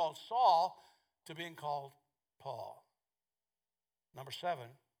from being called Saul to being called Paul. Number 7,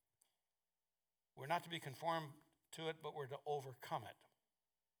 we're not to be conformed to it, but we're to overcome it.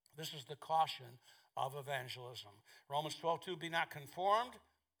 This is the caution of evangelism. Romans 12:2, be not conformed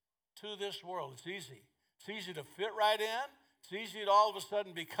to this world. It's easy. It's easy to fit right in. It's easy to all of a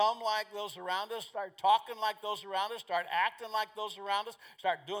sudden become like those around us, start talking like those around us, start acting like those around us,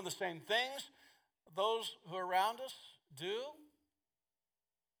 start doing the same things those who are around us do.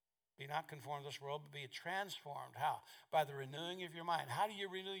 Be not conformed to this world, but be transformed. How? By the renewing of your mind. How do you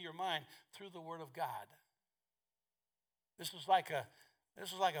renew your mind? Through the Word of God. This is like a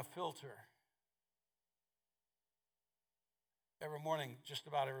filter. Just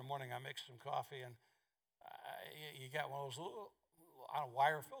about every morning, I make some coffee, and you got one of those little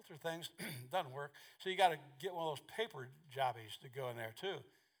wire filter things. Doesn't work. So you got to get one of those paper jobbies to go in there too,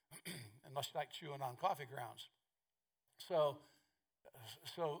 unless you like chewing on coffee grounds. So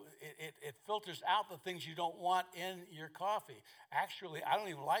it filters out the things you don't want in your coffee. Actually, I don't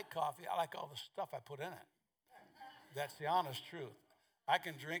even like coffee. I like all the stuff I put in it. That's the honest truth. I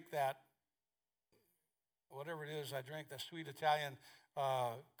can drink that, whatever it is I drink, that sweet Italian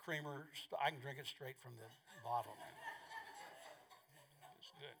creamer. I can drink it straight from the bottle.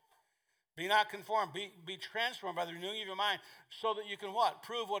 It's good. Be not conformed. Be transformed by the renewing of your mind so that you can what?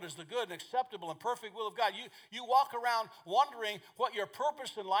 Prove what is the good and acceptable and perfect will of God. You walk around wondering what your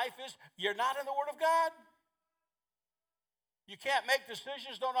purpose in life is. You're not in the Word of God. You can't make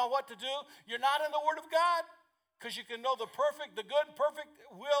decisions, don't know what to do. You're not in the Word of God. Because you can know the good, perfect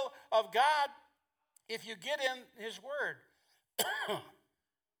will of God if you get in His Word.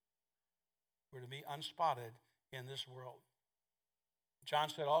 We're to be unspotted in this world. John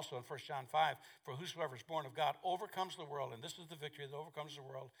said also in 1 John 5, for whosoever is born of God overcomes the world, and this is the victory that overcomes the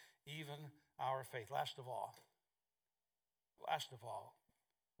world, even our faith. Last of all,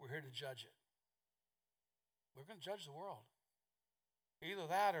 we're here to judge it. We're going to judge the world. Either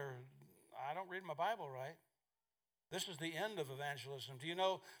that or I don't read my Bible right. This is the end of evangelism. Do you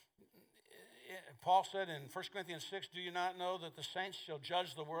know, Paul said in 1 Corinthians 6, do you not know that the saints shall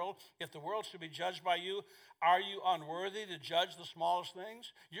judge the world? If the world should be judged by you, are you unworthy to judge the smallest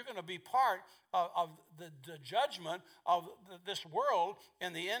things? You're going to be part of the judgment of this world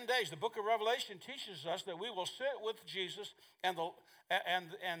in the end days. The book of Revelation teaches us that we will sit with Jesus and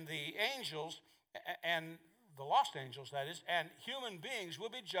the angels, and the lost angels, that is, and human beings will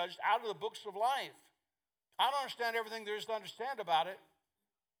be judged out of the books of life. I don't understand everything there is to understand about it,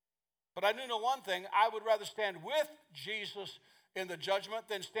 but I do know one thing. I would rather stand with Jesus in the judgment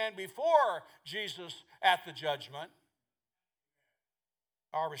than stand before Jesus at the judgment.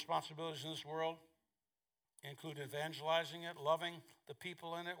 Our responsibilities in this world include evangelizing it, loving the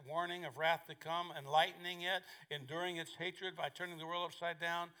people in it, warning of wrath to come, enlightening it, enduring its hatred by turning the world upside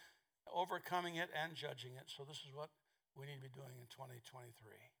down, overcoming it, and judging it. So this is what we need to be doing in 2023.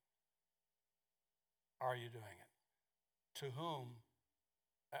 Are you doing it? To whom,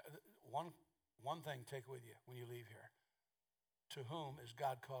 one thing take with you when you leave here. To whom is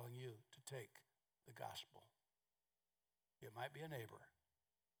God calling you to take the gospel? It might be a neighbor.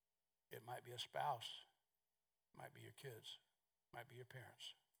 It might be a spouse. It might be your kids. It might be your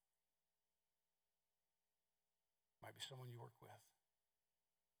parents. It might be someone you work with.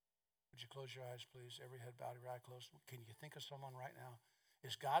 Would you close your eyes, please? Every head bowed, every eye closed. Can you think of someone right now?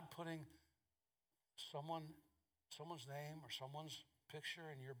 Is God putting someone's name or someone's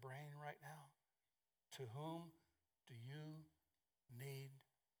picture in your brain right now? To whom do you need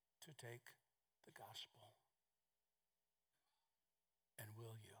to take the gospel? And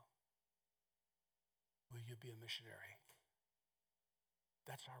will you? Will you be a missionary?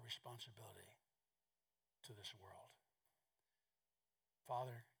 That's our responsibility to this world.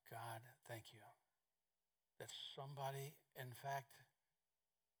 Father God, thank you that somebody, in fact,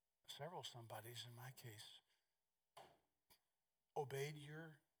 several somebodies in my case, obeyed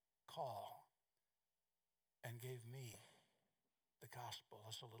your call and gave me the gospel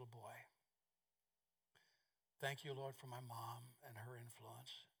as a little boy. Thank you, Lord, for my mom and her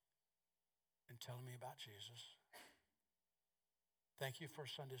influence in telling me about Jesus. Thank you for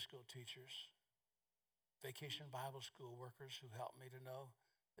Sunday school teachers, vacation Bible school workers who helped me to know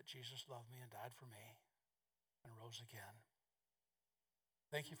that Jesus loved me and died for me and rose again.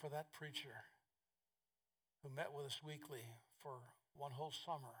 Thank you for that preacher who met with us weekly for one whole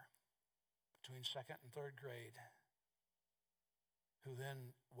summer between second and third grade, who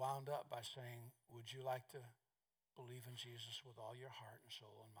then wound up by saying, would you like to believe in Jesus with all your heart and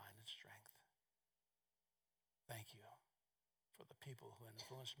soul and mind and strength? Thank you for the people who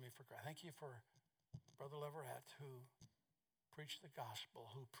influenced me for Christ. Thank you for Brother Leverett, who preached the gospel,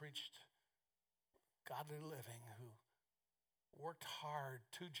 who preached godly living, who worked hard,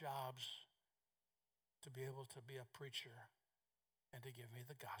 2 jobs, to be able to be a preacher and to give me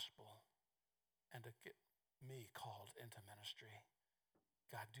the gospel and to get me called into ministry.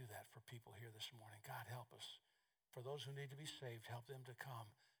 God, do that for people here this morning. God, help us. For those who need to be saved, help them to come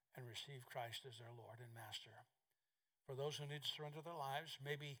and receive Christ as their Lord and Master. For those who need to surrender their lives,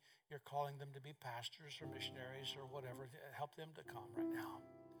 maybe you're calling them to be pastors or missionaries or whatever, help them to come right now.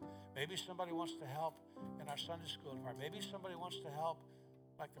 Maybe somebody wants to help in our Sunday school department. Maybe somebody wants to help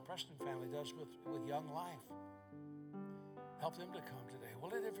like the Preston family does with Young Life. Help them to come today.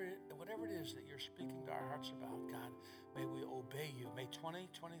 Whatever it is that you're speaking to our hearts about, God, may we obey you. May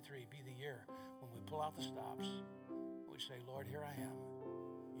 2023 be the year when we pull out the stops. We say, Lord, here I am.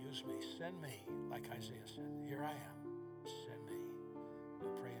 Use me. Send me, like Isaiah said. Here I am. Send me. We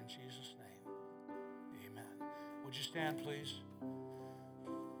pray in Jesus' name. Amen. Would you stand, please?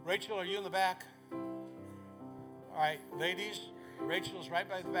 Rachel, are you in the back? All right, ladies, Rachel's right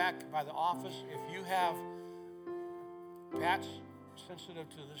by the back, by the office. If you have, Pat's sensitive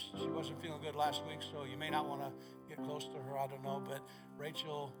to this. She wasn't feeling good last week, so you may not want to get close to her. I don't know, but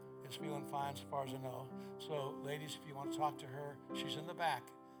Rachel is feeling fine as far as I know. So, ladies, if you want to talk to her, she's in the back.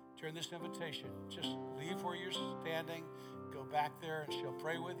 During this invitation, just leave where you're standing, go back there, and she'll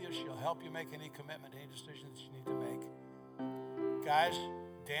pray with you. She'll help you make any commitment, any decision that you need to make. Guys,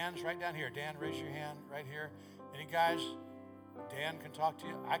 Dan's right down here. Dan, raise your hand right here. Any guys? Dan can talk to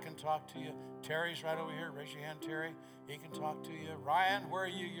you. I can talk to you. Terry's right over here. Raise your hand, Terry. He can talk to you. Ryan, where are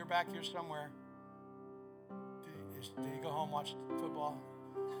you? You're back here somewhere. Did he go home watch football?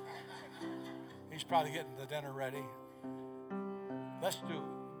 He's probably getting the dinner ready. Let's do it.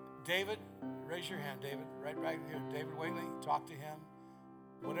 David, raise your hand, David. Right here. David Whaley, talk to him.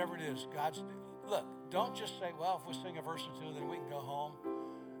 Whatever it is, look, don't just say, well, if we sing a verse or two, then we can go home.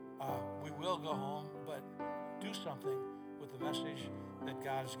 We will go home, but do something with the message that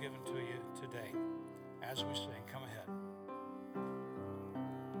God has given to you today. As we sing, come ahead.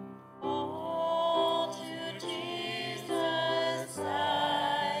 All to Jesus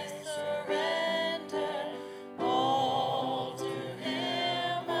I surrender. All to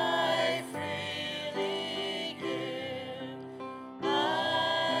Him I freely give.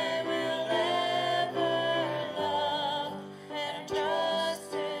 I will ever love and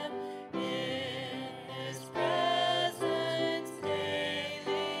trust Him in His presence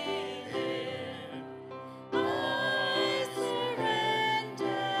daily live. I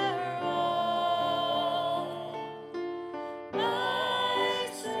surrender all. I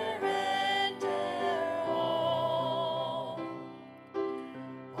surrender all.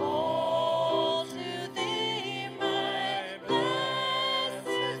 All to Thee, my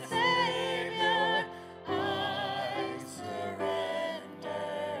blessed Savior, I surrender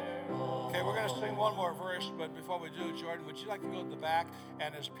all. Okay, we're going to sing one more verse, but before we do, Jordan, would you like to go to the back?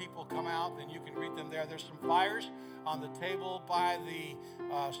 And as people come out, then you can greet them there. There's some flyers on the table by the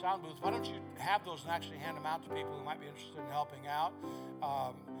sound booth. Why don't you have those and actually hand them out to people who might be interested in helping out?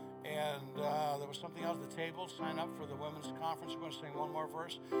 There was something else at the table. Sign up for the women's conference. We're going to sing one more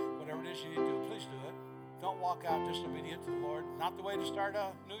verse. Whatever it is you need to do, please do it. Don't walk out disobedient to the Lord. Not the way to start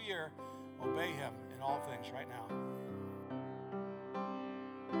a new year. Obey Him in all things right now.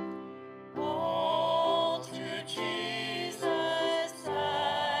 All to Jesus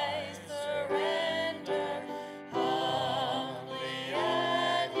I surrender. Humbly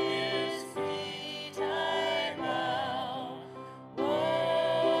at His feet I bow.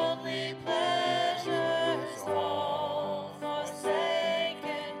 Worldly pleasures all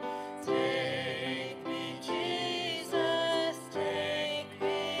forsaken. Take me, Jesus, take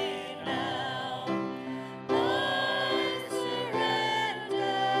me now. I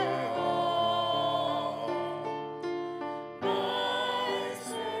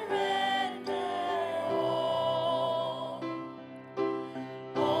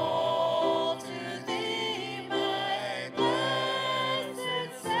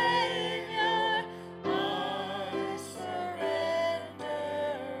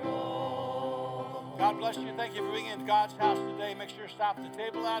bless you. Thank you for being in God's house today. Make sure to stop at the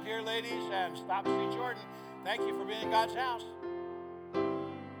table out here, ladies, and stop to see Jordan. Thank you for being in God's house.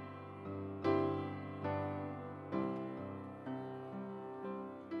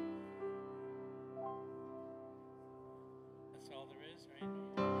 That's all there is, right?